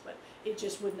things. But it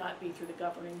just would not be through the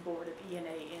governing board of ENA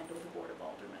and or the Board of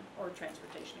Aldermen or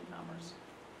Transportation and Commerce.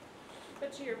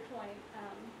 But to your point,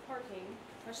 parking,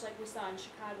 much like we saw in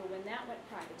Chicago when that went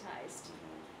privatized,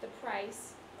 the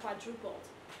price quadrupled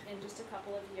in just a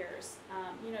couple of years.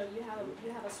 You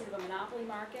have a sort of a monopoly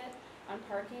market on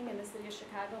parking in the city of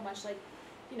Chicago, much like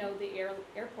the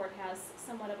airport has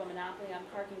somewhat of a monopoly on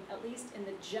parking, at least in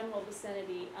the general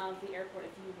vicinity of the airport.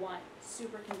 If you want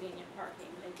super convenient parking,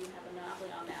 they do have a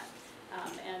monopoly on that.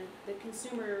 And the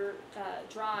consumer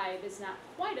drive is not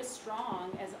quite as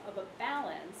strong as of a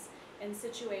balance in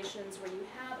situations where you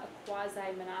have a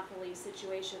quasi-monopoly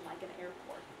situation like an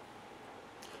airport.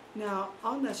 Now,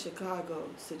 on that Chicago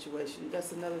situation,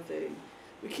 that's another thing.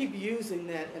 We keep using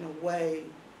that in a way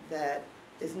that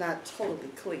is not totally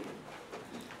clear.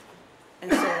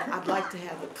 And so I'd like to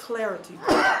have a clarity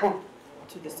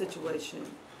to the situation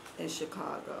in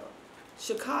Chicago.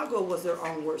 Chicago was their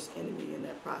own worst enemy in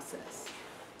that process.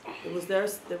 It was their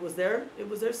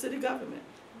city government.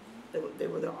 They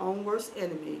were their own worst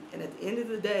enemy, and at the end of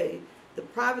the day, the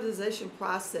privatization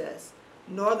process,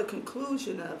 nor the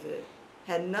conclusion of it,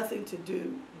 had nothing to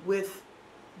do with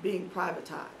being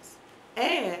privatized.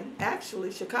 And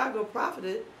actually, Chicago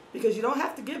profited because you don't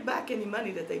have to give back any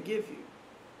money that they give you.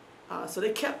 So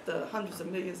they kept the hundreds of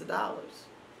millions of dollars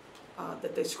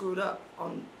that they screwed up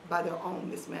on by their own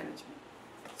mismanagement.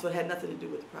 So it had nothing to do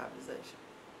with the privatization.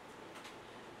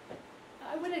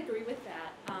 I would agree with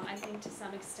that. I think to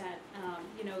some extent,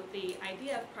 you know, the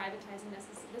idea of privatizing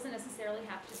doesn't necessarily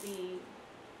have to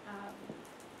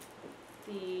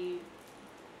be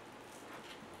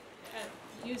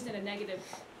used in a negative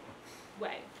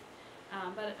way.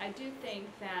 But I do think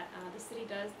that the city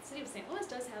of St. Louis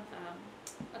does have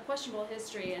a questionable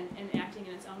history in acting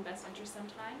in its own best interest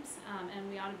sometimes, and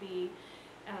we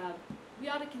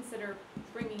ought to consider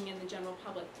bringing in the general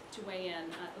public to weigh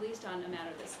in, at least on a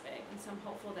matter this big. And so I'm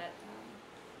hopeful that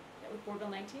with Board Bill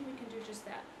 19 we can do just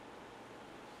that.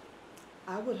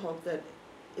 I would hope that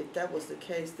if that was the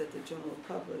case, that the general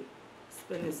public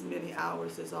spend as many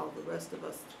hours as all the rest of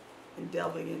us in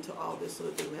delving into all this so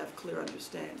that they would have clear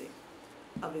understanding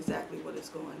of exactly what is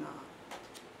going on.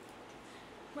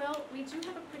 Well, we do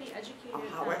have a pretty educated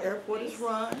How our airport is base.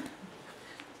 run.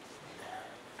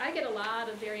 I get a lot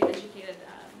of very educated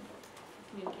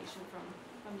communication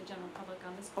from the general public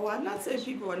on this. Oh, I'm not particular saying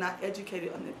issue. people are not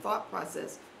educated on the thought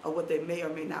process of what they may or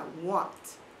may not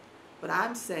want, but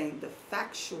I'm saying the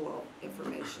factual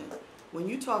information. When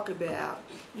you talk about,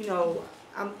 you know,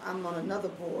 I'm on another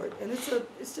board, and it's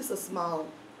just a small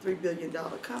 $3 billion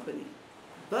company,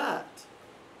 but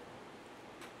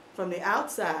from the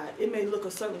outside, it may look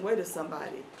a certain way to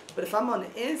somebody, but if I'm on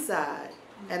the inside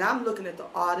and I'm looking at the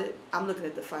audit, I'm looking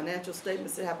at the financial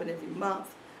statements that happen every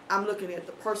month, I'm looking at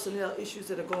the personnel issues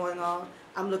that are going on,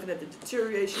 I'm looking at the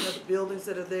deterioration of the buildings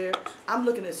that are there, I'm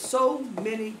looking at so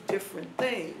many different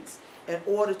things in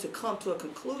order to come to a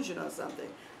conclusion on something.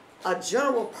 A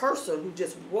general person who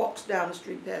just walks down the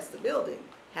street past the building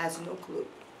has no clue.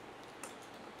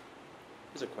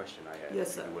 There's a question I had, Yes,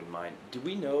 if sir. you wouldn't mind. Do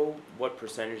we know what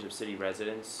percentage of city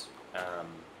residents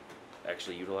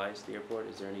actually utilize the airport?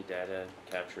 Is there any data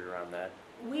captured around that?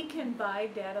 We can buy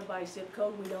data by zip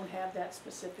code. We don't have that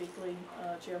specifically,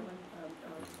 Chairman,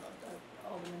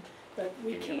 Alderman, but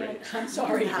we Can you can, read it? I'm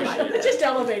sorry, Appreciate it. just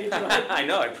elevated you. I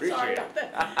know, I appreciate Sorry it. about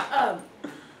that.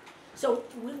 So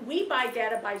we buy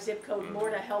data by zip code more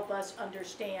to help us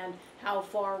understand how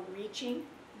far-reaching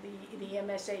the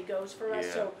MSA goes for us.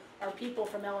 Yeah. So are people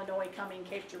from Illinois coming,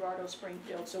 Cape Girardeau,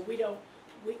 Springfield? So we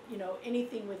you know,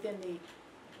 anything within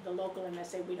the local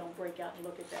MSA, we don't break out and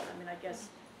look at that. I mean, I guess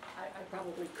I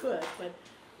probably could, but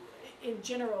in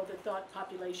general, the thought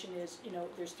population is, you know,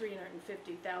 there's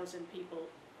 350,000 people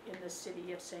in the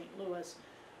city of St. Louis.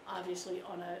 Obviously,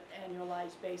 on an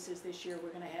annualized basis this year, we're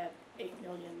gonna have 8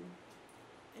 million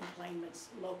enplanements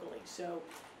locally. So,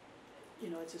 you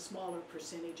know, it's a smaller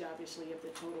percentage, obviously, of the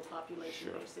total population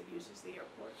Sure. base that uses the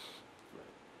airport.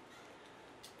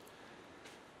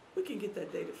 We can get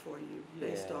that data for you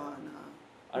based Yeah. on.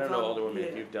 I don't know, Probably, Alderwoman,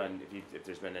 if yeah. you've done, if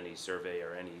there's been any survey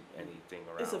or anything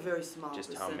around. It's a very small just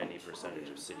percentage. how many percentage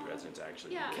of city residents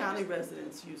actually. Yeah. use it. County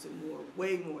residents use it more,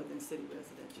 way more than city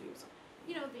residents use it.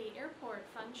 You know, the airport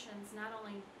functions not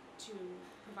only to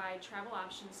provide travel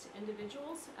options to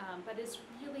individuals, but is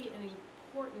really an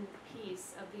important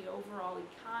piece of the overall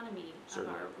economy of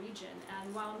our region.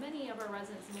 And while many of our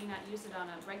residents may not use it on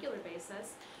a regular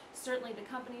basis, certainly the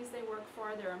companies they work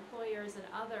for, their employers and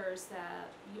others that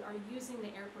are using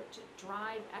the airport to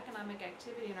drive economic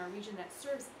activity in our region that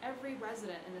serves every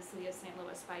resident in the city of St.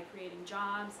 Louis by creating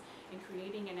jobs and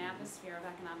creating an atmosphere of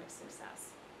economic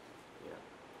success. Yeah,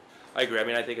 I agree. I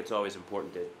mean, I think it's always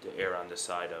important to err on the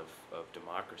side of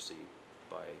democracy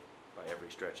by every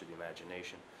stretch of the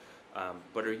imagination.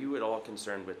 But are you at all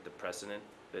concerned with the precedent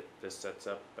that this sets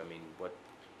up? I mean, what,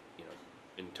 you know,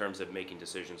 in terms of making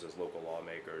decisions as local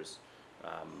lawmakers,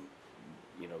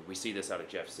 you know, we see this out of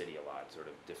Jeff City a lot, sort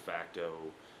of de facto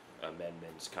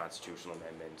amendments, constitutional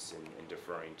amendments, and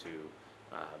deferring to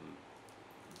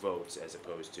votes as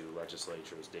opposed to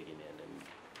legislatures digging in and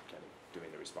kind of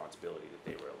doing the responsibility that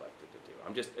they were elected to do.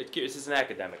 I'm just, this is an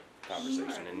academic conversation,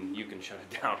 Sure. and you can shut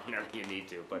it down whenever you need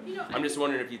to, but You know, I'm just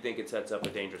wondering if you think it sets up a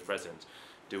dangerous precedent.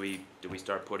 Do we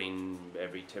start putting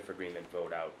every TIF agreement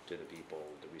vote out to the people?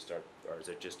 Do we start, or is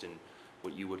it just in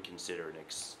what you would consider an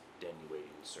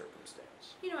extenuating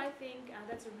circumstance? You know, I think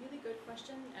that's a really good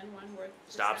question and one worth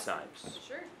Stop discussing. signs.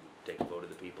 Sure. Take a vote of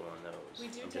the people on those.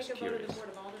 We do I'm take just a vote of curious. the Board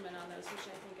of Aldermen on those,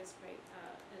 which I think is quite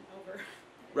and over.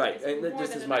 Right, it's and more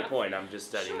this than is my enough. point, I'm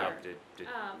just setting Sure. up to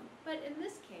But in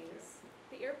this case,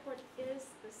 the airport is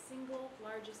the single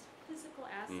largest physical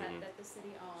asset Mhm. that the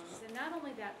city owns. And not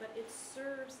only that, but it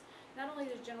serves not only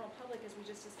the general public, as we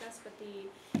just discussed, but the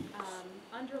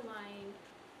underlying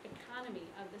economy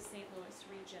of the St. Louis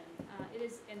region. It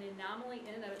is an anomaly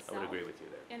in and of I itself. would agree with you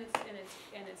there.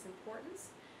 And its importance.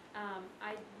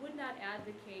 I would not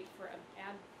advocate for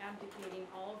abdicating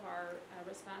all of our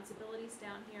responsibilities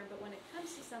down here, but when it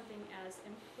comes to something as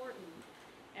important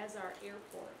as our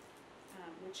airport,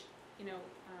 which, you know,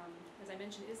 as I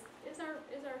mentioned, is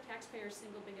our taxpayers'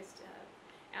 single biggest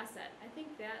asset, I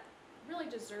think that really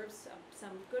deserves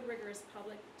some good rigorous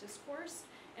public discourse.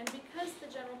 And because the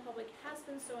general public has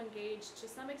been so engaged to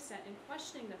some extent in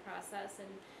questioning the process, and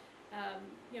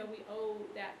you know, we owe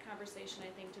that conversation,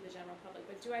 I think, to the general public.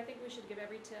 But do I think we should give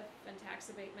every TIF and tax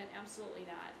abatement? Absolutely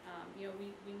not. You know,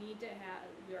 we need to have,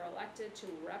 we are elected to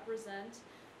represent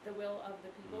the will of the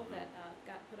people that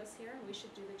put us here, and we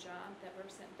should do the job that we're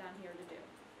sent down here to do.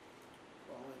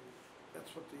 Well, and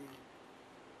that's what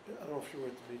I don't know if you were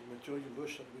at the meeting, but Joe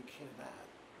Bush said we cannot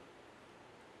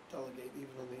delegate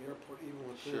even on the airport, even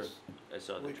with Sure. this. I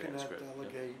saw the We cannot transcript. Yep.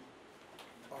 delegate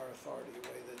our authority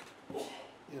away that,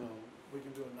 you know, we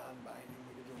can do a non-binding,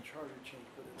 we can do a charter change,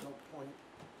 but at no point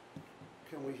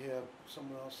can we have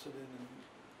someone else sit in and,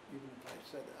 even if I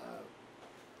said,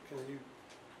 can you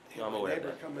No, I'm have my aware of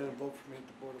neighbor that. come in and vote for me at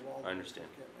the Board of Aldermen? I understand.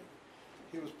 Can't make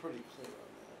it. He was pretty clear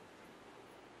on that.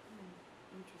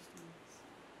 Interesting.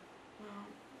 Well,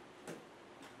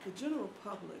 the general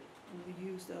public, when we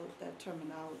use that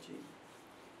terminology,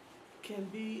 can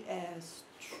be as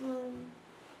true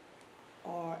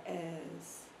or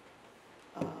as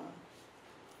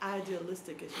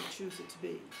idealistic as you choose it to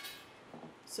be.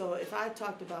 So if I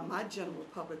talked about my general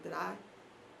public that I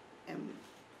am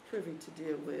privy to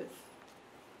deal with,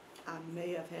 I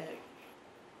may have had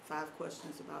 5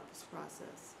 questions about this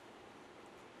process.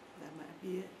 That might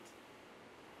be it.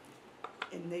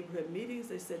 In neighborhood meetings,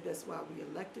 they said that's why we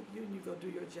elected you, and you go do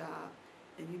your job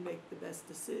and you make the best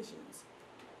decisions.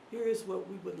 Here is what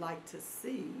we would like to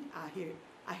see. I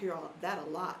hear all that a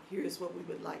lot. Here is what we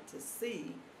would like to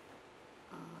see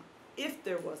if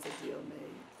there was a deal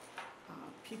made.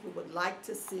 People would like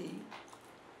to see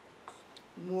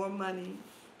more money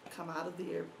come out of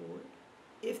the airport.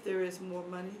 If there is more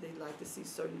money, they'd like to see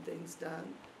certain things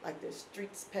done, like their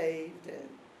streets paved and,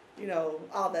 you know,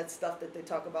 all that stuff that they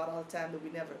talk about all the time that we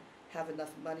never have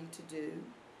enough money to do.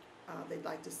 They'd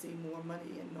like to see more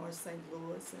money in North St.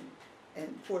 Louis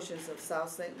and portions of South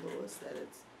St. Louis, that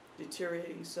it's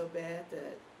deteriorating so bad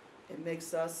that it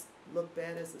makes us look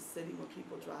bad as a city when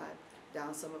people drive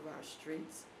down some of our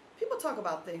streets. People talk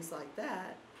about things like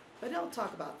that, but they don't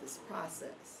talk about this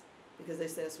process because they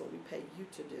say that's what we pay you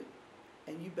to do.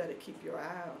 And you better keep your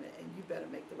eye on it, and you better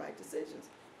make the right decisions.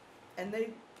 And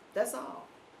that's all.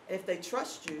 If they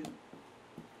trust you,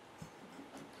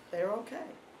 they're okay.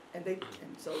 And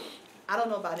so, I don't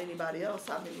know about anybody else.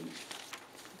 I mean,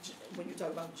 when you talk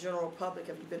about general public,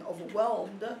 have you been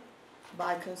overwhelmed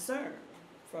by concern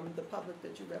from the public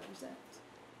that you represent?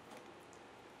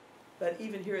 But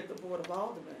even here at the Board of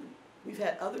Aldermen, we've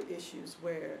had other issues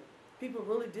where people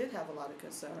really did have a lot of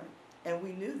concern. And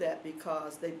we knew that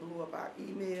because they blew up our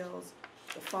emails,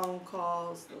 the phone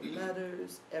calls, the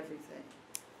letters, everything.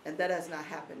 And that has not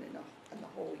happened in the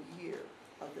whole year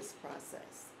of this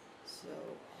process. So,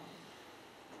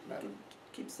 you can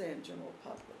keep saying general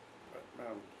public.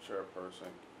 Madam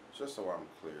Chairperson, just so I'm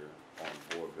clear on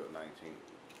Board Bill 19,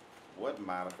 what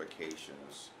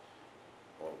modifications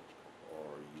are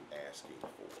you asking for?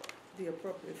 The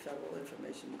appropriate federal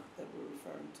information that we're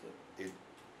referring to.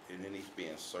 And it needs to be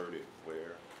inserted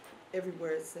where?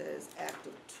 Everywhere it says Act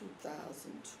of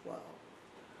 2012.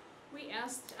 We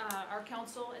asked our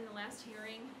council in the last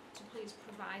hearing to please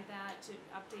provide that, to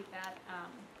update that,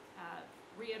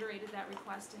 reiterated that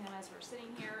request to him as we're sitting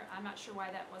here. I'm not sure why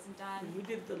that wasn't done. We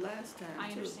did it the last time, too.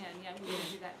 I understand, yeah, we did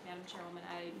do that, Madam Chairwoman.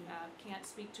 I can't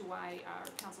speak to why our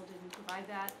council didn't provide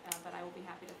that, but I will be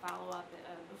happy to follow up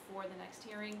before the next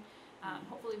hearing.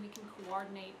 Hopefully we can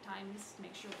coordinate times to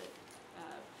make sure that,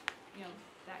 you know,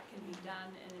 that can be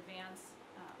done in advance.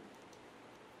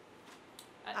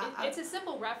 It's a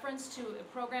simple reference to a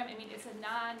program. I mean, it's a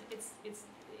it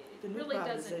The new really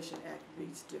doesn't. Privatization Act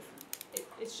reads different.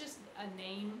 it's just a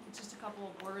name, it's just a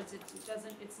couple of words, it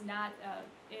doesn't, it's not,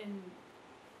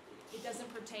 it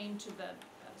doesn't pertain to the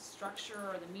structure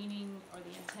or the meaning or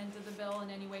the intent of the bill in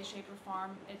any way, shape, or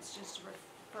form. It's just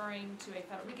referring to a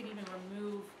federal, we could even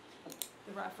remove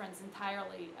the reference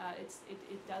entirely.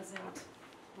 It doesn't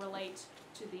relate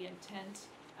to the intent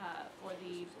or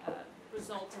the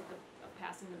result of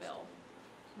passing the bill.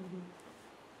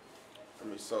 I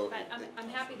mean, so. But I'm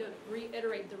happy to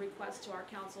reiterate the request to our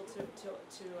council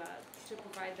to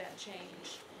provide that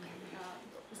change.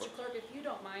 Mr. Clerk, if you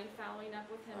don't mind following up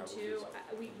with him I will do too.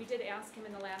 so. We did ask him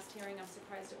in the last hearing, I'm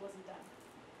surprised it wasn't done.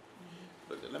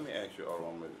 But let me ask you,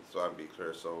 so I can be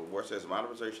clear, so where it says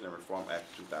Modernization and Reform Act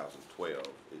 2012,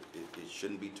 it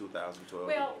shouldn't be 2012?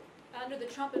 Well, under the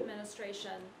Trump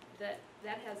administration, that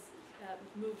has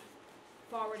moved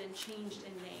forward and changed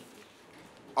in name.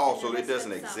 Oh, and so there it has been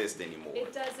doesn't some. exist anymore?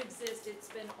 It does exist, it's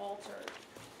been altered.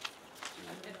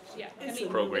 Yeah, I It's mean,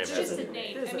 a Program it's just hasn't a been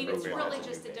name, made. I mean, it's Program really hasn't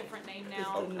just a been made. different name It's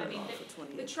now. been I mean, around for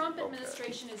 20 the years. Trump Okay.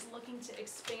 administration is looking to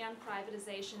expand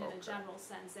privatization in a Okay. general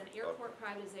sense, and airport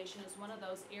privatization is one of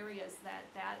those areas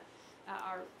that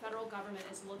our federal government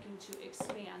is looking to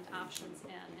expand options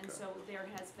in. And Okay. so there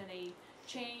has been a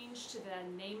change to the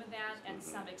name of that and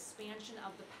some expansion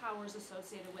of the powers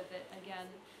associated with it, again,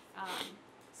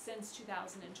 since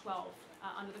 2012,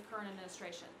 under the current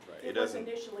administration. Right, It was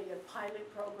initially a pilot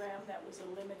program that was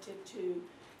limited to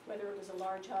whether it was a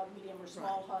large hub, medium or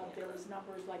small hub. There was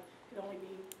numbers like could only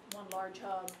be one large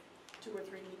hub, 2 or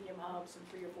 3 medium hubs, and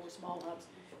 3 or 4 small hubs.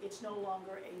 It's no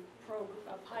longer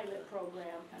a pilot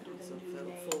program under It's the a new federal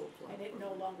name, full and it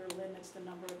no longer limits the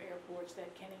number of airports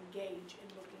that can engage in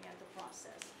looking at the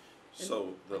process.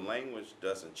 So the language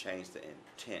doesn't change the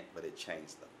intent, but it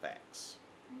changed the facts?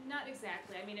 Not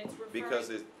exactly, I mean, it's referring. Because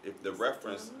if the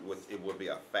reference it would be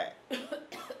a fact.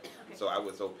 Okay.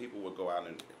 So people would go out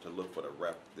and to look for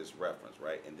this reference,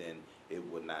 right? And then it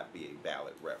would not be a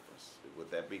valid reference.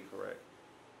 Would that be correct?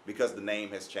 Because the name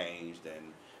has changed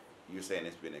and you're saying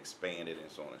it's been expanded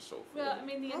and so on and so forth. Well, I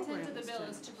mean, the intent of the Program bill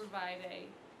has is to changed. provide a,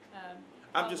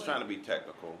 I'm just trying to public be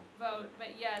technical. vote, but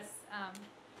yes,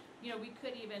 you know, we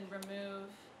could even remove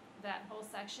that whole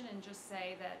section and just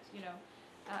say that, you know,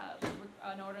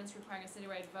 an ordinance requiring a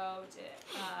citywide vote,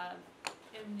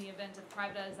 in the event of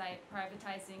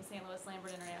privatizing St. Louis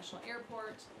Lambert International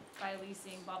Airport by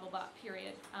leasing blah, blah, blah,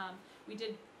 period. We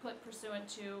did put pursuant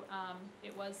to,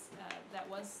 that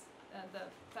was the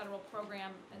federal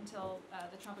program until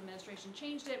the Trump administration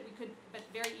changed it. We could, but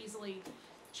very easily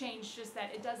change just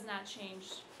that it does not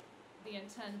change the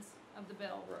intent of the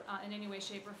bill Right. in any way,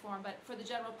 shape, or form. But for the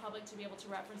general public to be able to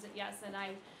reference it, yes, and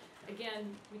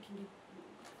again, we can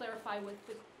clarify with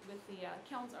the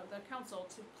council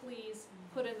to please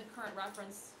put in the current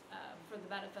reference for the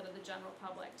benefit of the general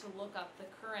public to look up the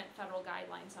current federal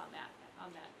guidelines on that.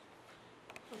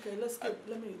 Okay,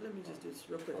 let me just do this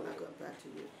real quick and I'll go back to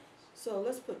you. So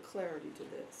let's put clarity to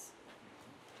this.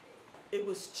 It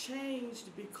was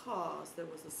changed because there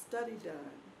was a study done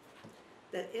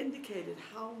that indicated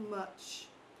how much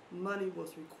money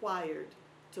was required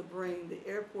to bring the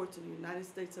airports in the United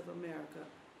States of America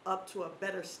up to a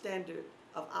better standard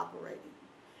of operating.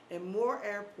 And more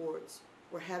airports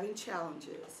were having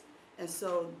challenges. And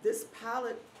so this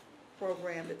pilot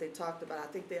program that they talked about, I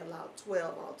think they allowed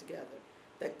 12 altogether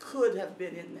that could have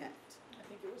been in that. I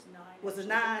think it was 9. Was it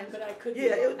actually, 9? But I could be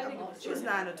Yeah, wrong. I think it was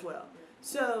 9 or 12.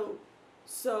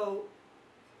 So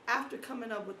after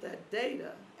coming up with that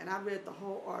data, and I read the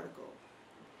whole article,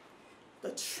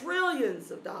 the trillions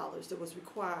of dollars that was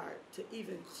required to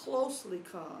even closely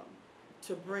come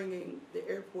to bringing the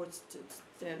airports to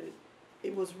standard,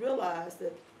 it was realized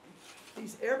that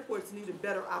these airports needed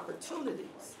better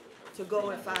opportunities to go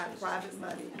and find private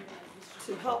money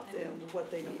to help them with what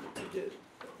they needed to do.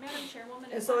 Madam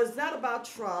Chairwoman. And so it's not about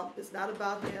Trump, it's not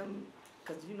about him,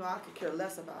 because you know I could care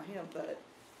less about him, but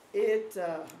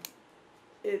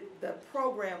the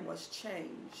program was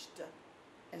changed.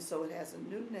 And so it has a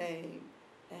new name,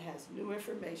 it has new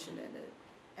information in it,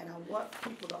 and I want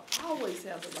people to always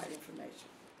have the right information.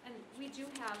 And we do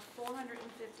have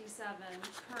 457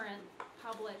 current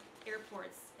public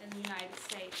airports in the United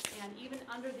States, and even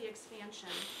under the expansion,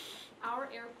 our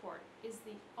airport is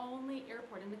the only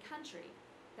airport in the country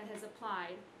that has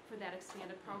applied for that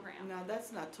expanded program. Now,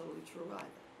 that's not totally true either.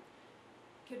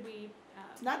 Could we,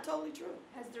 It's not totally true.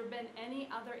 has there been any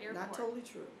other airport? Not totally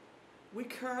true. We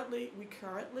currently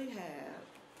have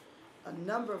a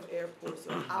number of airports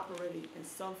that are operating in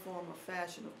some form or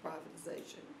fashion of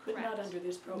privatization. But not Correct. under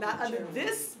this program. Not under Chairwoman.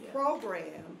 this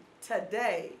program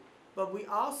today, but we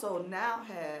also now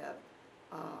have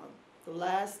The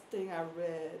last thing I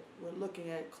read, we're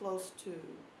looking at close to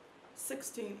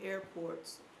 16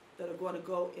 airports that are going to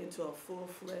go into a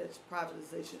full-fledged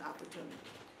privatization opportunity.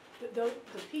 The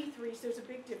P3s, there's a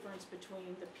big difference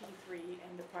between the P3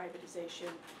 and the privatization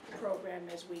program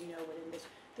as we know it in this.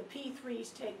 The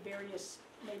P3s take various,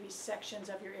 maybe sections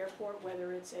of your airport,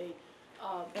 whether it's a,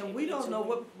 And we don't know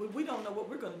what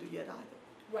we're going to do yet either.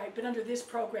 right, but under this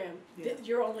program, Yeah.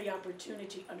 your only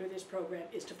opportunity under this program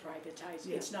is to privatize.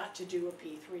 Yeah. It's not to do a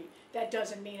P3. That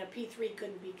doesn't mean a P3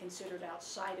 couldn't be considered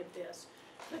outside of this.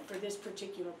 But for this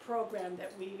particular program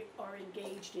that we are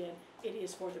engaged in, it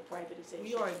is for the privatization.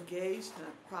 We are engaged in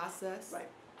a process Right.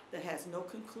 that has no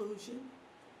conclusion.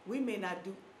 We may not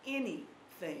do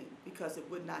anything because it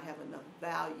would not have enough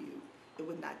value. It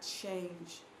would not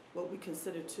change what we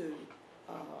consider to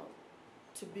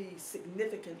be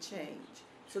significant change.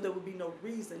 So there would be no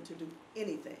reason to do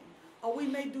anything. Or we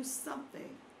may do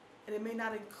something, and it may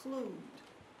not include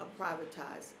a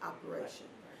privatized operation.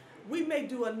 We may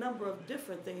do a number of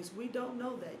different things. We don't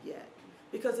know that yet.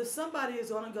 Because if somebody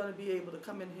is only going to be able to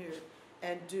come in here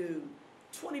and do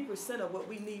 20% of what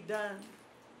we need done,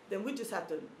 then we just have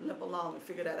to limp along and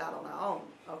figure that out on our own,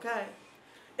 okay?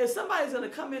 If somebody's going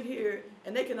to come in here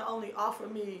and they can only offer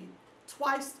me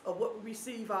twice of what we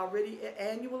receive already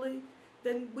annually,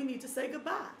 then we need to say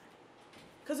goodbye.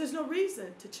 Because there's no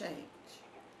reason to change.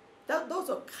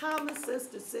 Those are common sense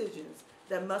decisions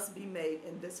that must be made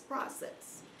in this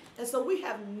process. And so we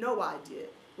have no idea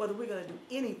whether we're going to do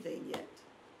anything yet.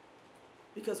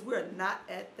 Because we're not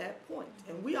at that point.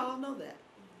 And we all know that.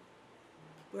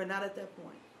 We're not at that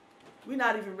point. We're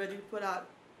not even ready to put out,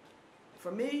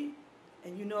 for me,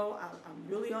 and you know, I'm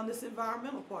really on this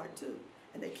environmental part too.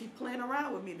 And they keep playing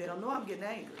around with me. They don't know I'm getting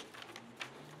angry.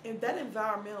 And that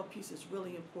environmental piece is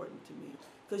really important to me.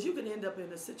 Because you can end up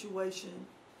in a situation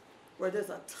where there's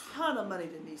a ton of money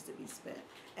that needs to be spent.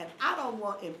 And I don't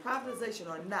want, in privatization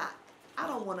or not, I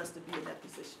don't want us to be in that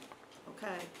position,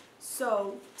 okay?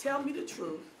 So tell me the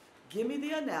truth, give me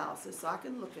the analysis so I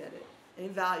can look at it and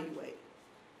evaluate it.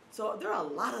 So there are a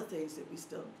lot of things that we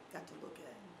still got to look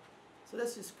at. So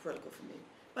that's just critical for me.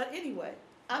 But anyway,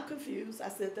 I'm confused. I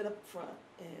said that up front,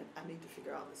 and I need to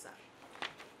figure all this out.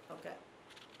 Okay.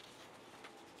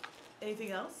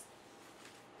 Anything else?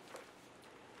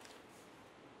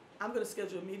 I'm going to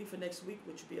schedule a meeting for next week,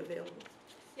 which will be available.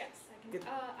 Yes, I can. Good.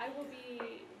 I will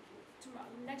be tomorrow.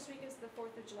 Next week is the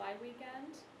 4th of July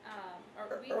weekend.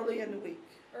 Early in the week.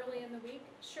 Early in the week,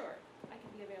 sure, I can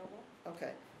be available.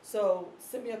 Okay. So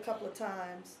send me a couple of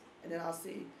times, and then I'll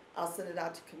send it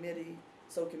out to committee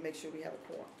so we can make sure we have a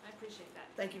quorum. I appreciate that.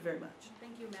 Thank you very much.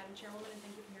 Thank you, Madam Chairwoman, and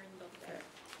thank you for hearing the bill today.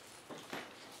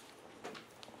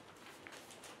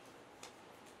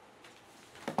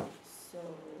 Okay. So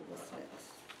what's next?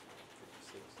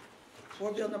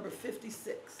 Board Bill number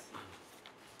 56.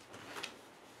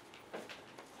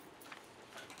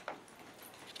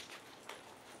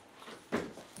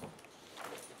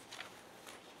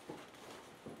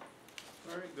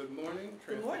 All right, good morning.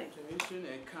 Good morning. Transportation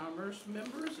and Commerce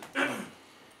members.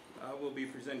 I will be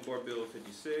presenting Board Bill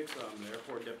 56. I'm the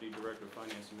Airport Deputy Director of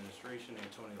Finance Administration,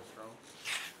 Antonio Strong.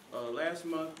 Last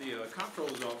month, the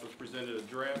Comptroller's Office presented a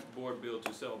draft board bill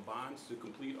to sell bonds to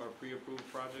complete our pre-approved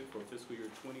project for fiscal year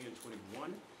 20 and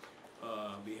 21.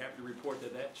 Be happy to report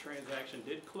that that transaction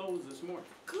did close this morning.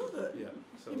 Good. Yeah.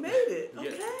 So, You made it.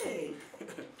 Yes. Okay.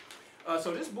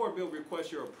 So this board bill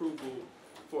requests your approval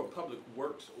for a public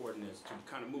works ordinance to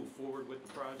kind of move forward with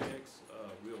the projects.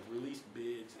 We'll release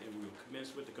bids and we'll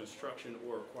commence with the construction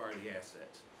or acquire the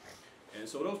assets. And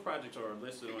so those projects are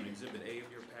listed on Exhibit A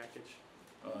of your package.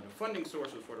 The funding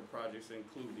sources for the projects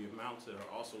include the amounts that are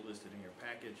also listed in your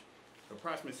package.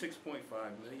 Approximately $6.5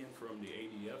 million from the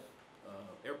ADF,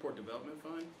 Airport Development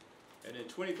Fund, and then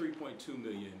 $23.2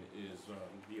 million is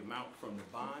the amount from the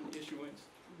bond issuance,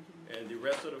 and the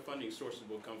rest of the funding sources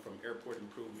will come from airport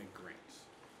improvement grants.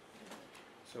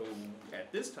 So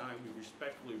at this time, we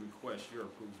respectfully request your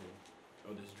approval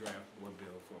of this draft board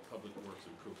bill for a public works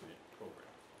improvement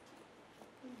program.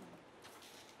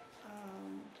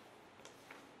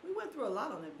 We went through a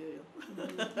lot on that bill.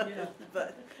 Yeah.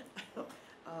 But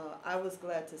I was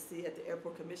glad to see at the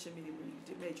Airport Commission meeting when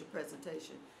you made your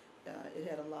presentation, it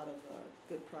had a lot of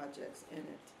good projects in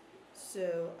it.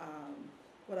 So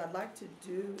what I'd like to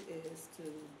do is to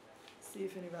see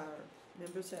if any of our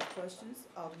members have questions.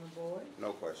 Alderman Boyd?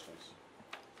 No questions.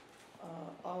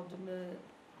 Alderman,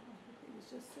 I don't think he was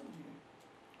just sitting here.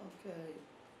 Okay.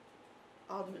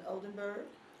 Alderman Oldenburg?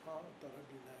 Oh, I thought I'd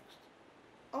be next.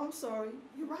 Oh, I'm sorry,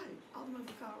 you're right, Alderman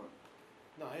Vaccaro.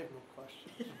 No, I have no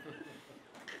questions.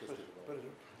 But I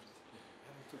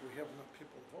don't think we have enough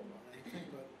people to vote on anything, but, I mean, I think we have enough people to vote on anything, but, you know, I think, I think we have enough people to vote on anything, but, I mean, I think we have enough people to vote on anything, but, you know, I think we have enough people to vote on anything,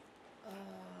 but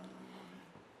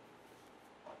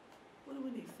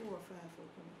 4 or 5 for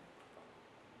approval?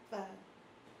 5.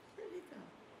 Where'd he go?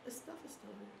 His stuff is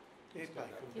still there. He's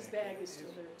probably come His back bag in. is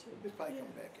still there too. He's probably Yeah.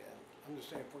 come back in. I'm just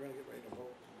saying, if we're gonna get ready to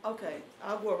vote. Okay,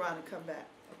 I'll go around and come back,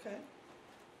 okay?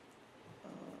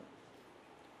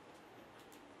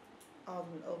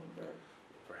 Alderman Oldenburg.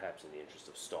 Perhaps in the interest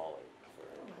of stalling,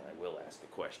 I Alright. will ask the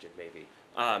question, maybe.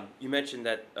 You mentioned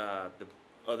that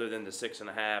other than the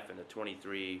 6.5 and the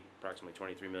 23, approximately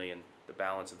 23 million, the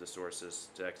balance of the sources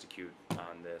to execute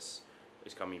on this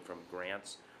is coming from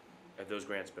grants. Have those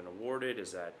grants been awarded?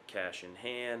 Is that cash in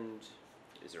hand?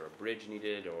 Is there a bridge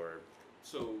needed, or?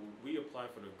 So we apply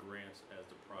for the grants as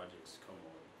the projects come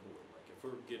on board. Like if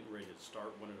we're getting ready to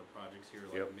start one of the projects here,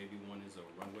 like Yep. maybe one is a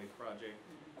runway project,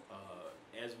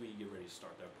 as we get ready to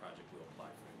start that project, we'll apply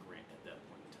for the grant at that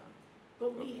point in time.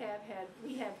 But we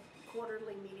have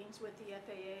quarterly meetings with the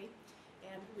FAA,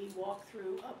 and we walk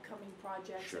through upcoming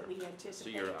projects Sure. that we So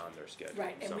anticipate. you're on their schedule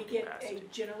Right, in and some we get a capacity.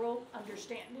 general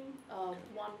understanding of,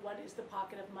 one, what is the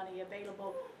pocket of money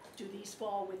available? Do these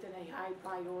fall within a high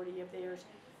priority of theirs?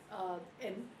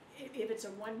 And if it's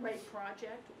a one-rate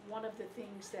project, one of the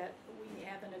things that we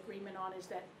have an agreement on is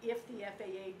that if the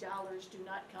FAA dollars do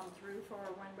not come through for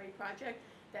a one-rate project,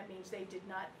 that means they did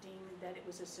not deem that it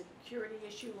was a security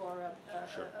issue or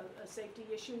Sure. a safety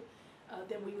issue,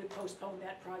 then we would postpone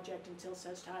that project until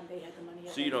such time they had the money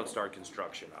available. So you don't start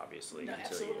construction, obviously, No, until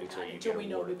absolutely you not, get until we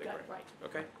know awarded we've the got it grant. right.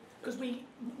 Okay, Because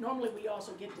normally we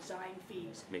also get design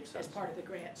fees makes as sense. part of the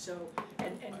grant, so,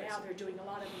 and I now see. they're doing a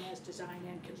lot of them as design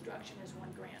and construction as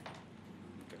one grant.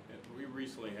 And we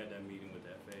recently had that meeting with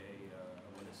the FAA,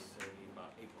 I want to say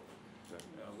about April,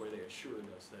 where they assured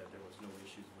us that there was no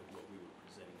issues with what we were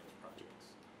presenting in the projects.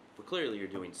 But clearly you're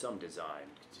doing some design,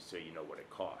 so you know what it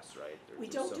costs, right? We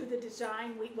don't do the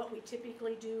design, what we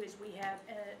typically do is we have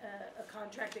a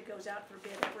contract that goes out for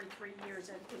bid every 3 years,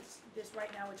 and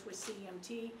right now it's with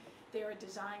CMT. They're a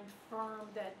design firm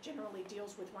that generally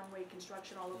deals with runway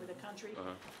construction all over the country.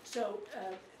 Uh-huh. So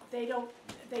they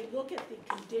look at the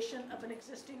condition of an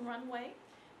existing runway,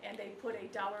 and they put a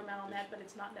dollar amount on that, but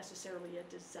it's not necessarily a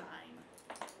design.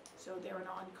 So they're an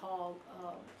on-call,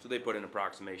 So they put an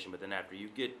approximation, but then after you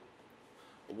get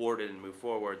awarded and move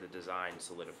forward, the design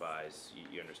solidifies,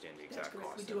 you understand the that's exact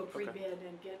correct. cost. We do a Okay. pre-bid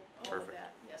and get all of Perfect.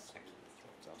 that, yes.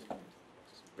 Sounds good.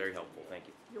 Very helpful, thank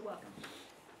you. You're welcome.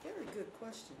 Very good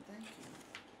question, thank you.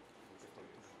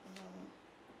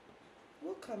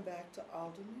 We'll come back to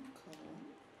Alderman Cohen.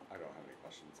 I don't have any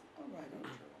questions. All right,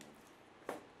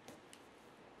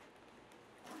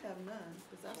 I have none,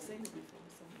 because I've seen it before,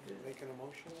 so I'm good. Making a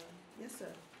motion then? Yes, sir.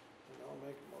 And I'll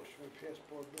make a motion, we pass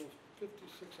board bill 56,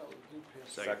 I would do pass.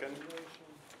 Second. Consideration.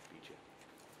 Beat you.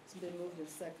 It's been moved and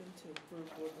second to approve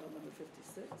board bill number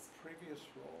 56. Previous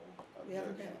roll. We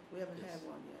haven't had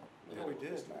one yet. Yeah, we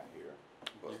did. It's not here,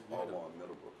 but Alderman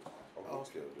Middlebrook is not. Oh, Oh, we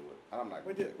still do it. I'm not.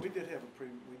 We gonna did have a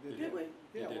we did. Did we?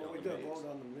 Yeah, We did well, on we the did minutes. vote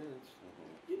on the minutes.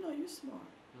 Mhm. You know you're smart.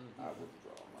 I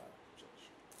withdraw my objection.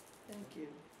 Thank you.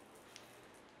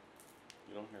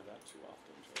 You don't hear that too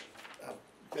often, Joe.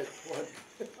 That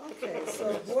one. Okay,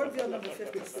 so board bill number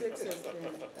 56 has been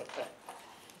moved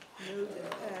and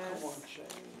Come on, passed. Shane.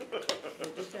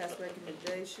 With passed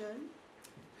recommendation.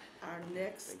 Our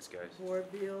next Thanks, guys.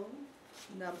 board bill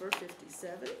number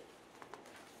 57.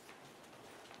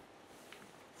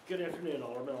 Good afternoon,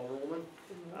 Alderman, Alderwoman.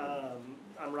 Good morning.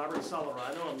 I'm Robert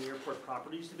Salarano, I'm the Airport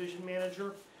Properties Division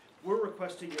Manager. We're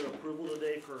requesting your approval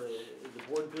today for the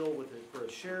board bill for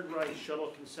a shared ride shuttle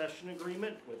concession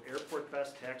agreement with Airport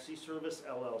Best Taxi Service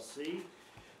LLC.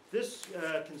 This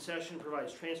concession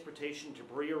provides transportation to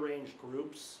prearranged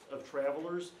groups of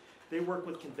travelers. They work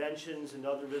with conventions and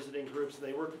other visiting groups, and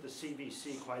they work with the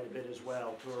CVC quite a bit as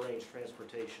well to arrange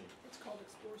transportation. It's called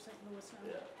Explore St. Louis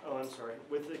now. Oh, I'm sorry,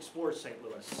 with Explore St.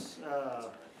 Louis.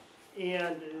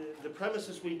 And the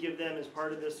premises we give them as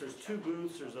part of this, there's 2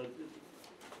 booths, there's a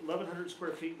 1,100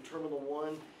 square feet in Terminal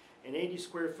 1 and 80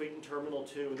 square feet in Terminal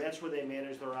 2, and that's where they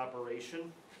manage their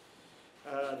operation.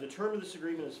 The term of this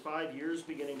agreement is 5 years,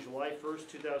 beginning July 1st,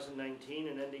 2019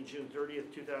 and ending June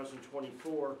 30th,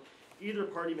 2024. Either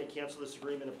party may cancel this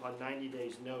agreement upon 90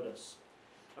 days' notice.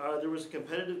 There was a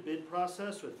competitive bid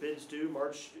process with bids due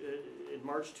in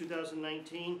March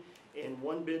 2019, and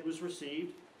 1 bid was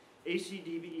received.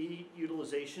 ACDBE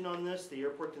utilization on this, the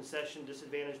Airport Concession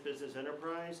Disadvantaged Business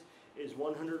Enterprise, is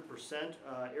 100%.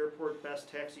 Airport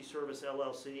Best Taxi Service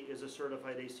LLC is a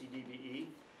certified ACDBE.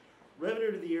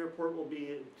 Revenue to the airport will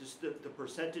be just the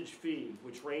percentage fee,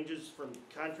 which ranges from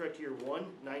contract year 1,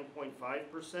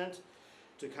 9.5%,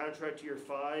 to contract year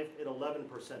 5 at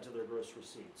 11% of their gross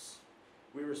receipts.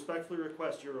 We respectfully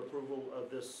request your approval of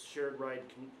this shared ride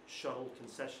shuttle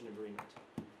concession agreement.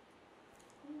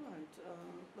 All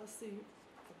let's see,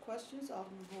 for questions,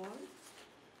 Alderman Boyd?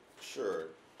 Sure.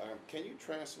 Can you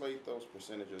translate those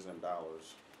percentages in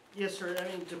dollars? Yes, sir. I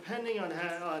mean, depending on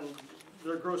on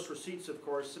their gross receipts, of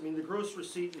course. I mean, the gross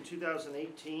receipt in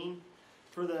 2018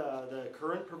 for the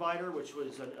current provider, which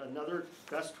was another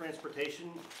Best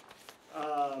Transportation,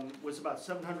 was about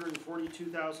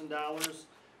 $742,000.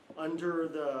 Under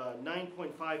the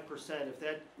 9.5%, if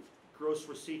that gross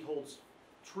receipt holds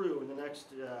true in the next,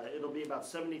 it'll be about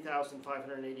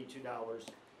 $70,582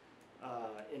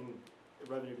 in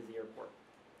revenue to the airport.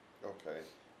 Okay.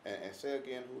 And say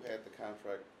again, who had the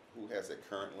contract, who has it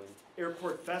currently?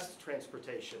 Airport Best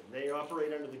Transportation. They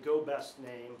operate under the Go Best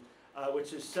name,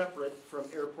 which is separate from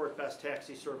Airport Best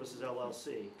Taxi Services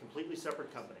LLC, completely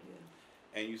separate company.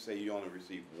 And you say you only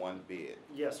received one bid?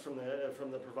 Yes, from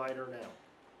the provider now.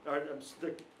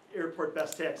 The Airport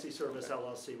Best Taxi Service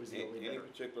LLC was the only Any bidder.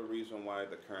 particular reason why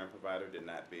the current provider did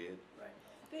not bid? Right.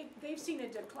 They've seen a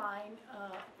decline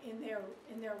in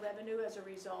their revenue as a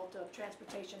result of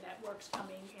transportation networks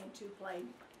coming into play.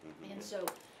 Mhm. And so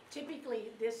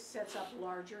typically this sets up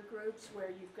larger groups where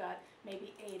you've got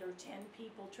maybe 8 or 10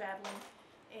 people traveling,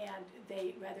 and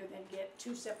they, rather than get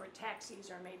 2 separate taxis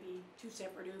or maybe 2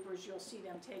 separate Ubers, you'll see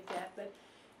them take that. But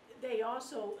they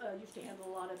also used to handle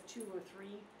a lot of 2 or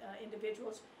 3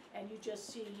 individuals, and you just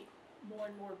see more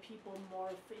and more people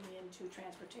morphing into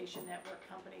transportation network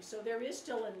companies. So there is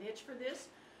still a niche for this.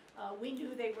 We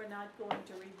knew they were not going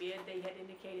to rebid. They had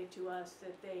indicated to us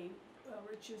that they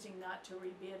were choosing not to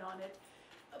rebid on it.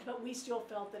 But we still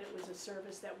felt that it was a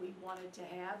service that we wanted to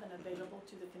have and available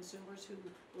to the consumers who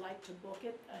like to book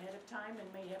it ahead of time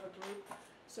and may have a group.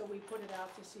 So we put it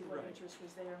out to see what Right. interest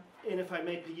was there. And if I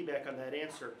may piggyback on that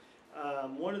answer,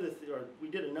 we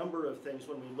did a number of things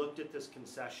when we looked at this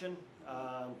concession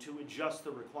to adjust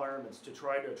the requirements to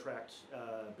try to attract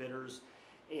bidders,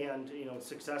 and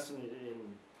success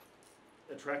in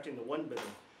attracting the one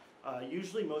bidder.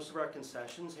 Usually, most of our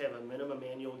concessions have a minimum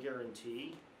annual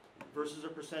guarantee versus a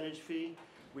percentage fee.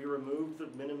 We removed the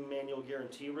minimum annual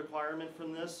guarantee requirement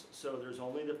from this, so there's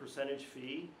only the percentage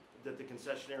fee that the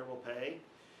concessionaire will pay.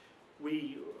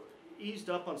 We eased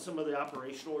up on some of the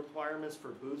operational requirements for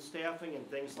booth staffing and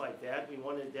things like that. We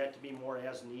wanted that to be more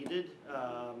as needed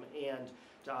and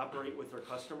to operate with their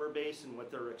customer base and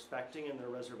what they're expecting in their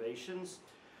reservations.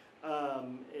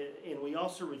 And we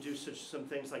also reduced some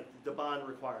things like the bond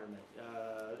requirement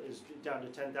is down to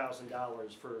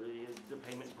 $10,000 for the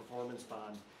payment and performance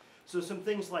bond. So some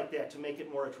things like that to make it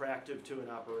more attractive to an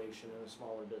operation in a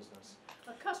smaller business.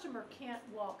 A customer can't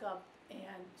walk up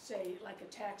and say, like a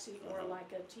taxi or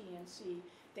like a TNC,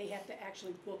 they have to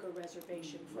actually book a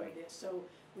reservation for this. So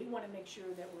we want to make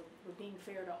sure that we're being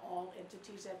fair to all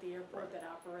entities at the airport that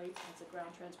operate as a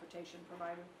ground transportation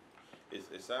provider.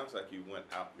 It sounds like you went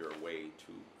out your way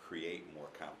to create more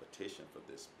competition for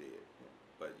this bid,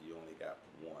 but you only got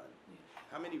one.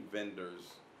 How many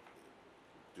vendors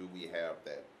do we have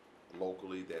that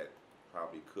locally that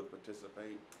probably could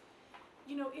participate?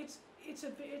 You know, it's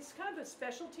kind of a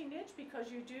specialty niche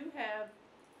because you do have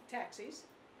taxis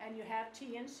and you have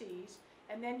TNCs,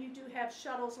 and then you do have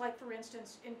shuttles. Like for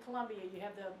instance, in Columbia, you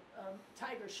have the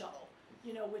Tiger Shuttle,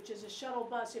 which is a shuttle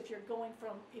bus. If you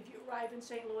arrive in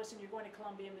St. Louis and you're going to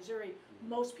Columbia, Missouri,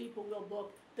 most people will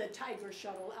book the Tiger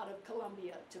Shuttle out of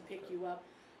Columbia to pick you up.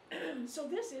 So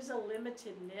this is a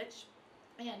limited niche,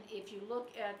 and if you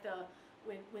look at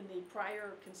when the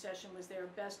prior concession was there,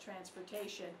 Best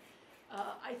Transportation,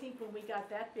 I think when we got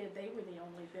that bid, they were the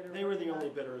only bidder. They were the only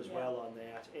bidder as well on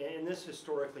that, and this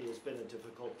historically has been a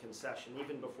difficult concession.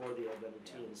 Even before the advent of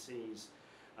TNCs,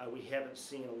 we haven't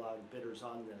seen a lot of bidders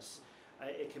on this.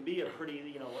 It can be a pretty,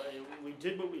 we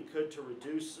did what we could to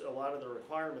reduce a lot of the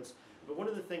requirements, but one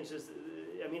of the things is,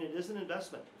 it is an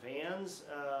investment. Vans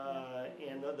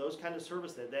and those kind of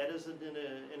service, that is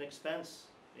an expense,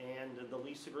 and the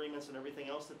lease agreements and everything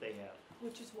else that they have.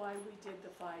 Which is why we did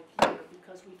the 5-year,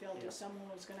 because we felt if someone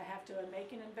was gonna have to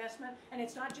make an investment, and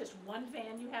it's not just one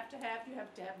van you have to have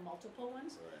multiple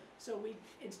ones. Right. So we,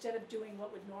 instead of doing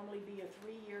what would normally be a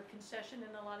 3-year concession in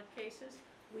a lot of cases,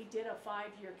 we did a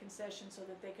 5-year concession so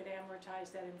that they could amortize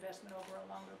that investment over a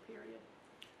longer period.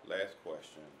 Last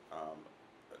question. I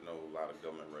know a lot of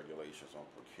government regulations on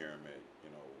procurement,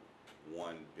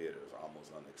 one bidder is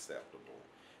almost unacceptable.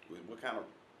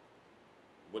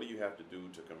 What do you have to do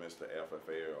to convince the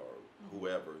FFA or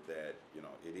whoever that,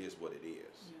 it is what it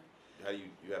is? Yeah. How do you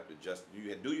have to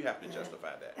do you have to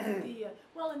justify that?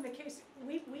 Well, in the case,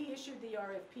 we issued the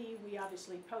RFP, we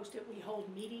obviously post it, we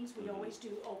hold meetings, we always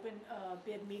do open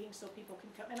bid meetings so people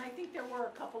can come, and I think there were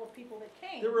a couple of people that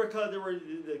came. There were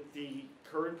the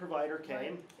current current provider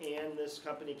came, and this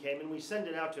company came, and we send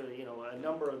it out to, you know, a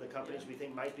number of the companies we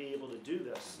think might be able to do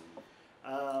this.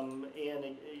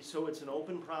 So it's an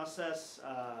open process.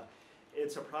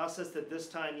 It's a process that this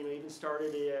time, you know, even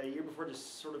started a year before,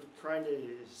 just sort of trying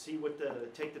to see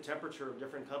take the temperature of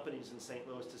different companies in St.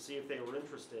 Louis to see if they were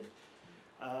interested.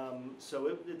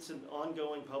 So it's an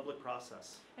ongoing public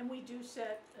process. And we do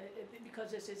set, because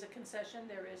this is a concession,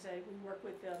 we work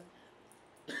with the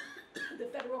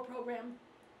federal program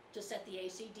to set the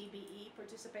ACDBE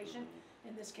participation.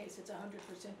 In this case, it's 100%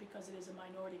 because it is a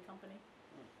minority company.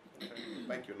 Okay.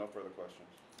 Thank you, no further questions.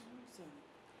 So,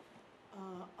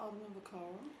 Alderman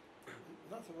Vaccaro?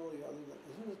 Nothing really other than,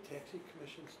 isn't the taxi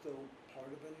commission still part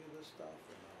of any of this stuff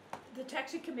or no? The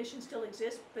taxi commission still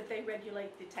exists, but they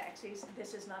regulate the taxis.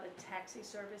 This is not a taxi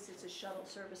service, it's a shuttle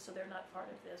service, so they're not part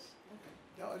of this. Okay.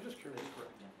 No, I'm just curious.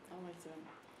 All right, sir.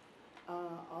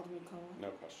 Alderman Cohen? No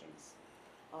questions.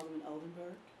 Alderman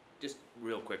Oldenburg? Just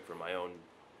real quick for my own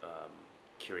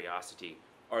curiosity,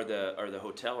 are the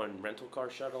hotel and rental car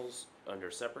shuttles under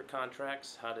separate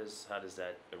contracts? How does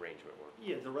that arrangement work?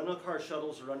 Yeah, the rental car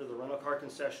shuttles are under the rental car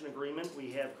concession agreement.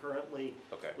 We have currently,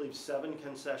 Okay. I believe, 7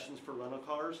 concessions for rental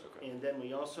cars. Okay. And then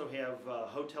we also have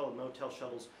hotel and motel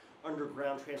shuttles under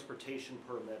ground transportation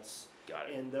permits. Got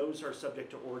it. And those are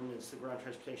subject to ordinance, the ground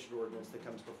transportation ordinance that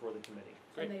comes before the committee.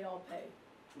 Great. And they all pay.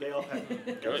 They all have.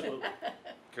 Good. Absolutely.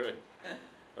 Good.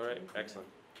 All right, excellent.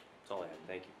 That's all I had.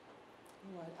 Thank you.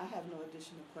 All right, I have no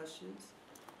additional questions,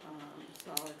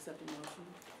 so I'll accept the motion.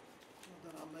 Well,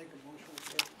 then I'll make a motion to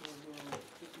pass Bill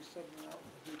 57 out.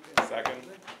 and be passed. Second.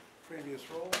 Previous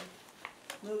roll.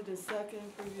 Moved in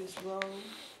second, previous roll,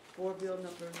 board bill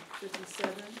number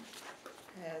 57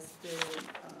 has been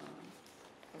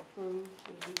approved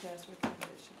with the pass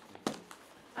recommendation.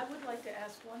 I would like to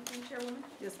ask one thing, Chairwoman.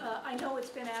 Yes, ma'am. I know it's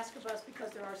been asked of us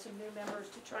because there are some new members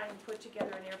to try and put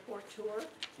together an airport tour.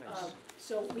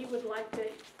 So we would like to,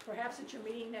 perhaps at your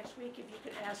meeting next week, if you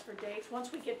could ask for dates.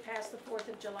 Once we get past the 4th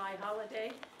of July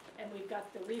holiday, and we've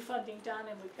got the refunding done,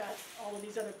 and we've got all of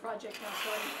these other projects now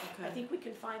starting, I Okay. think we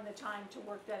can find the time to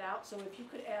work that out. So if you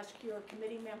could ask your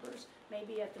committee members,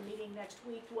 maybe at the meeting next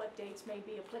week, what dates may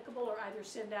be applicable, or either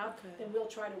send out, Okay. then we'll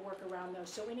try to work around those.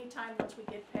 So anytime once we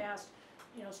get past,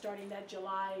 you know, starting that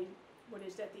July, what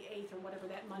is that, the 8th or whatever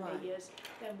that Monday Right. is,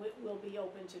 then we'll be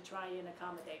open to try and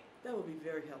accommodate. That would be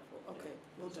very helpful. Okay,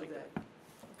 we'll do Like that.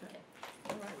 Okay,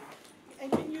 all right.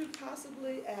 And can you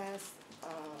possibly ask,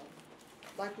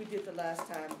 like we did the last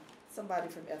time, somebody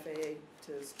from FAA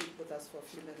to speak with us for a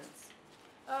few minutes?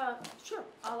 Sure,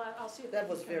 I'll see if. That they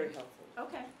was can come very in. helpful.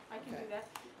 Okay, I can Okay. do that.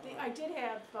 I did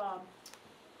have,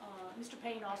 Mr.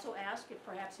 Payne also asked if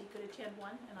perhaps he could attend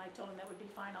one, and I told him that would be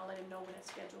fine. I'll let him know when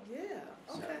it's scheduled. Yeah,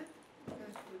 okay.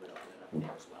 Okay, We would open it up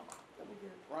there as well. that'd be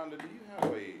good. Rhonda, do you have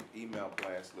a email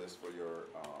blast list for your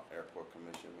airport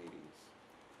commission meetings?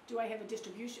 Do I have a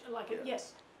distribution, like, Yeah.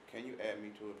 yes, Can you add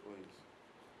me to it, please?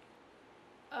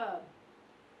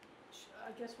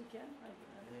 I guess we can.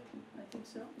 I think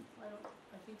so.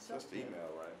 I think so. Just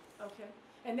email, right? Okay,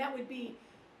 and that would be,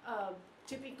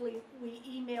 typically, we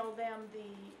email them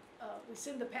we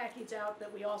send the package out,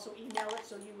 but we also email it,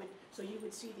 so you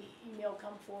would see the email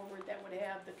come forward that would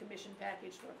have the commission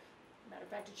package for, matter of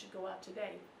fact, it should go out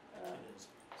today.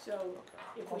 So,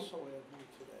 Okay. if we, Also add me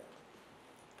to that.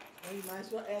 Well, you might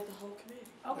as well add the whole committee.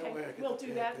 That way I okay, get we'll the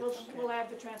do that, package. we'll add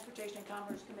the Transportation and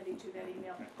Commerce Committee to that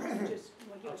email, just,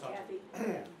 we'll give it Kathy.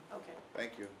 Okay,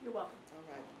 Thank you. you're welcome.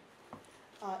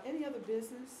 All right. Any other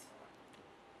business?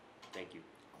 Thank you.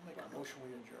 I'll make a motion, we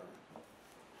adjourn.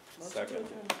 Motion to Second.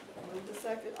 adjourn. Move to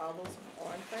second, all those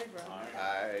are in favor?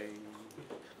 I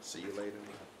see you later.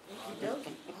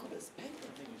 Okey-dokey. All this paper.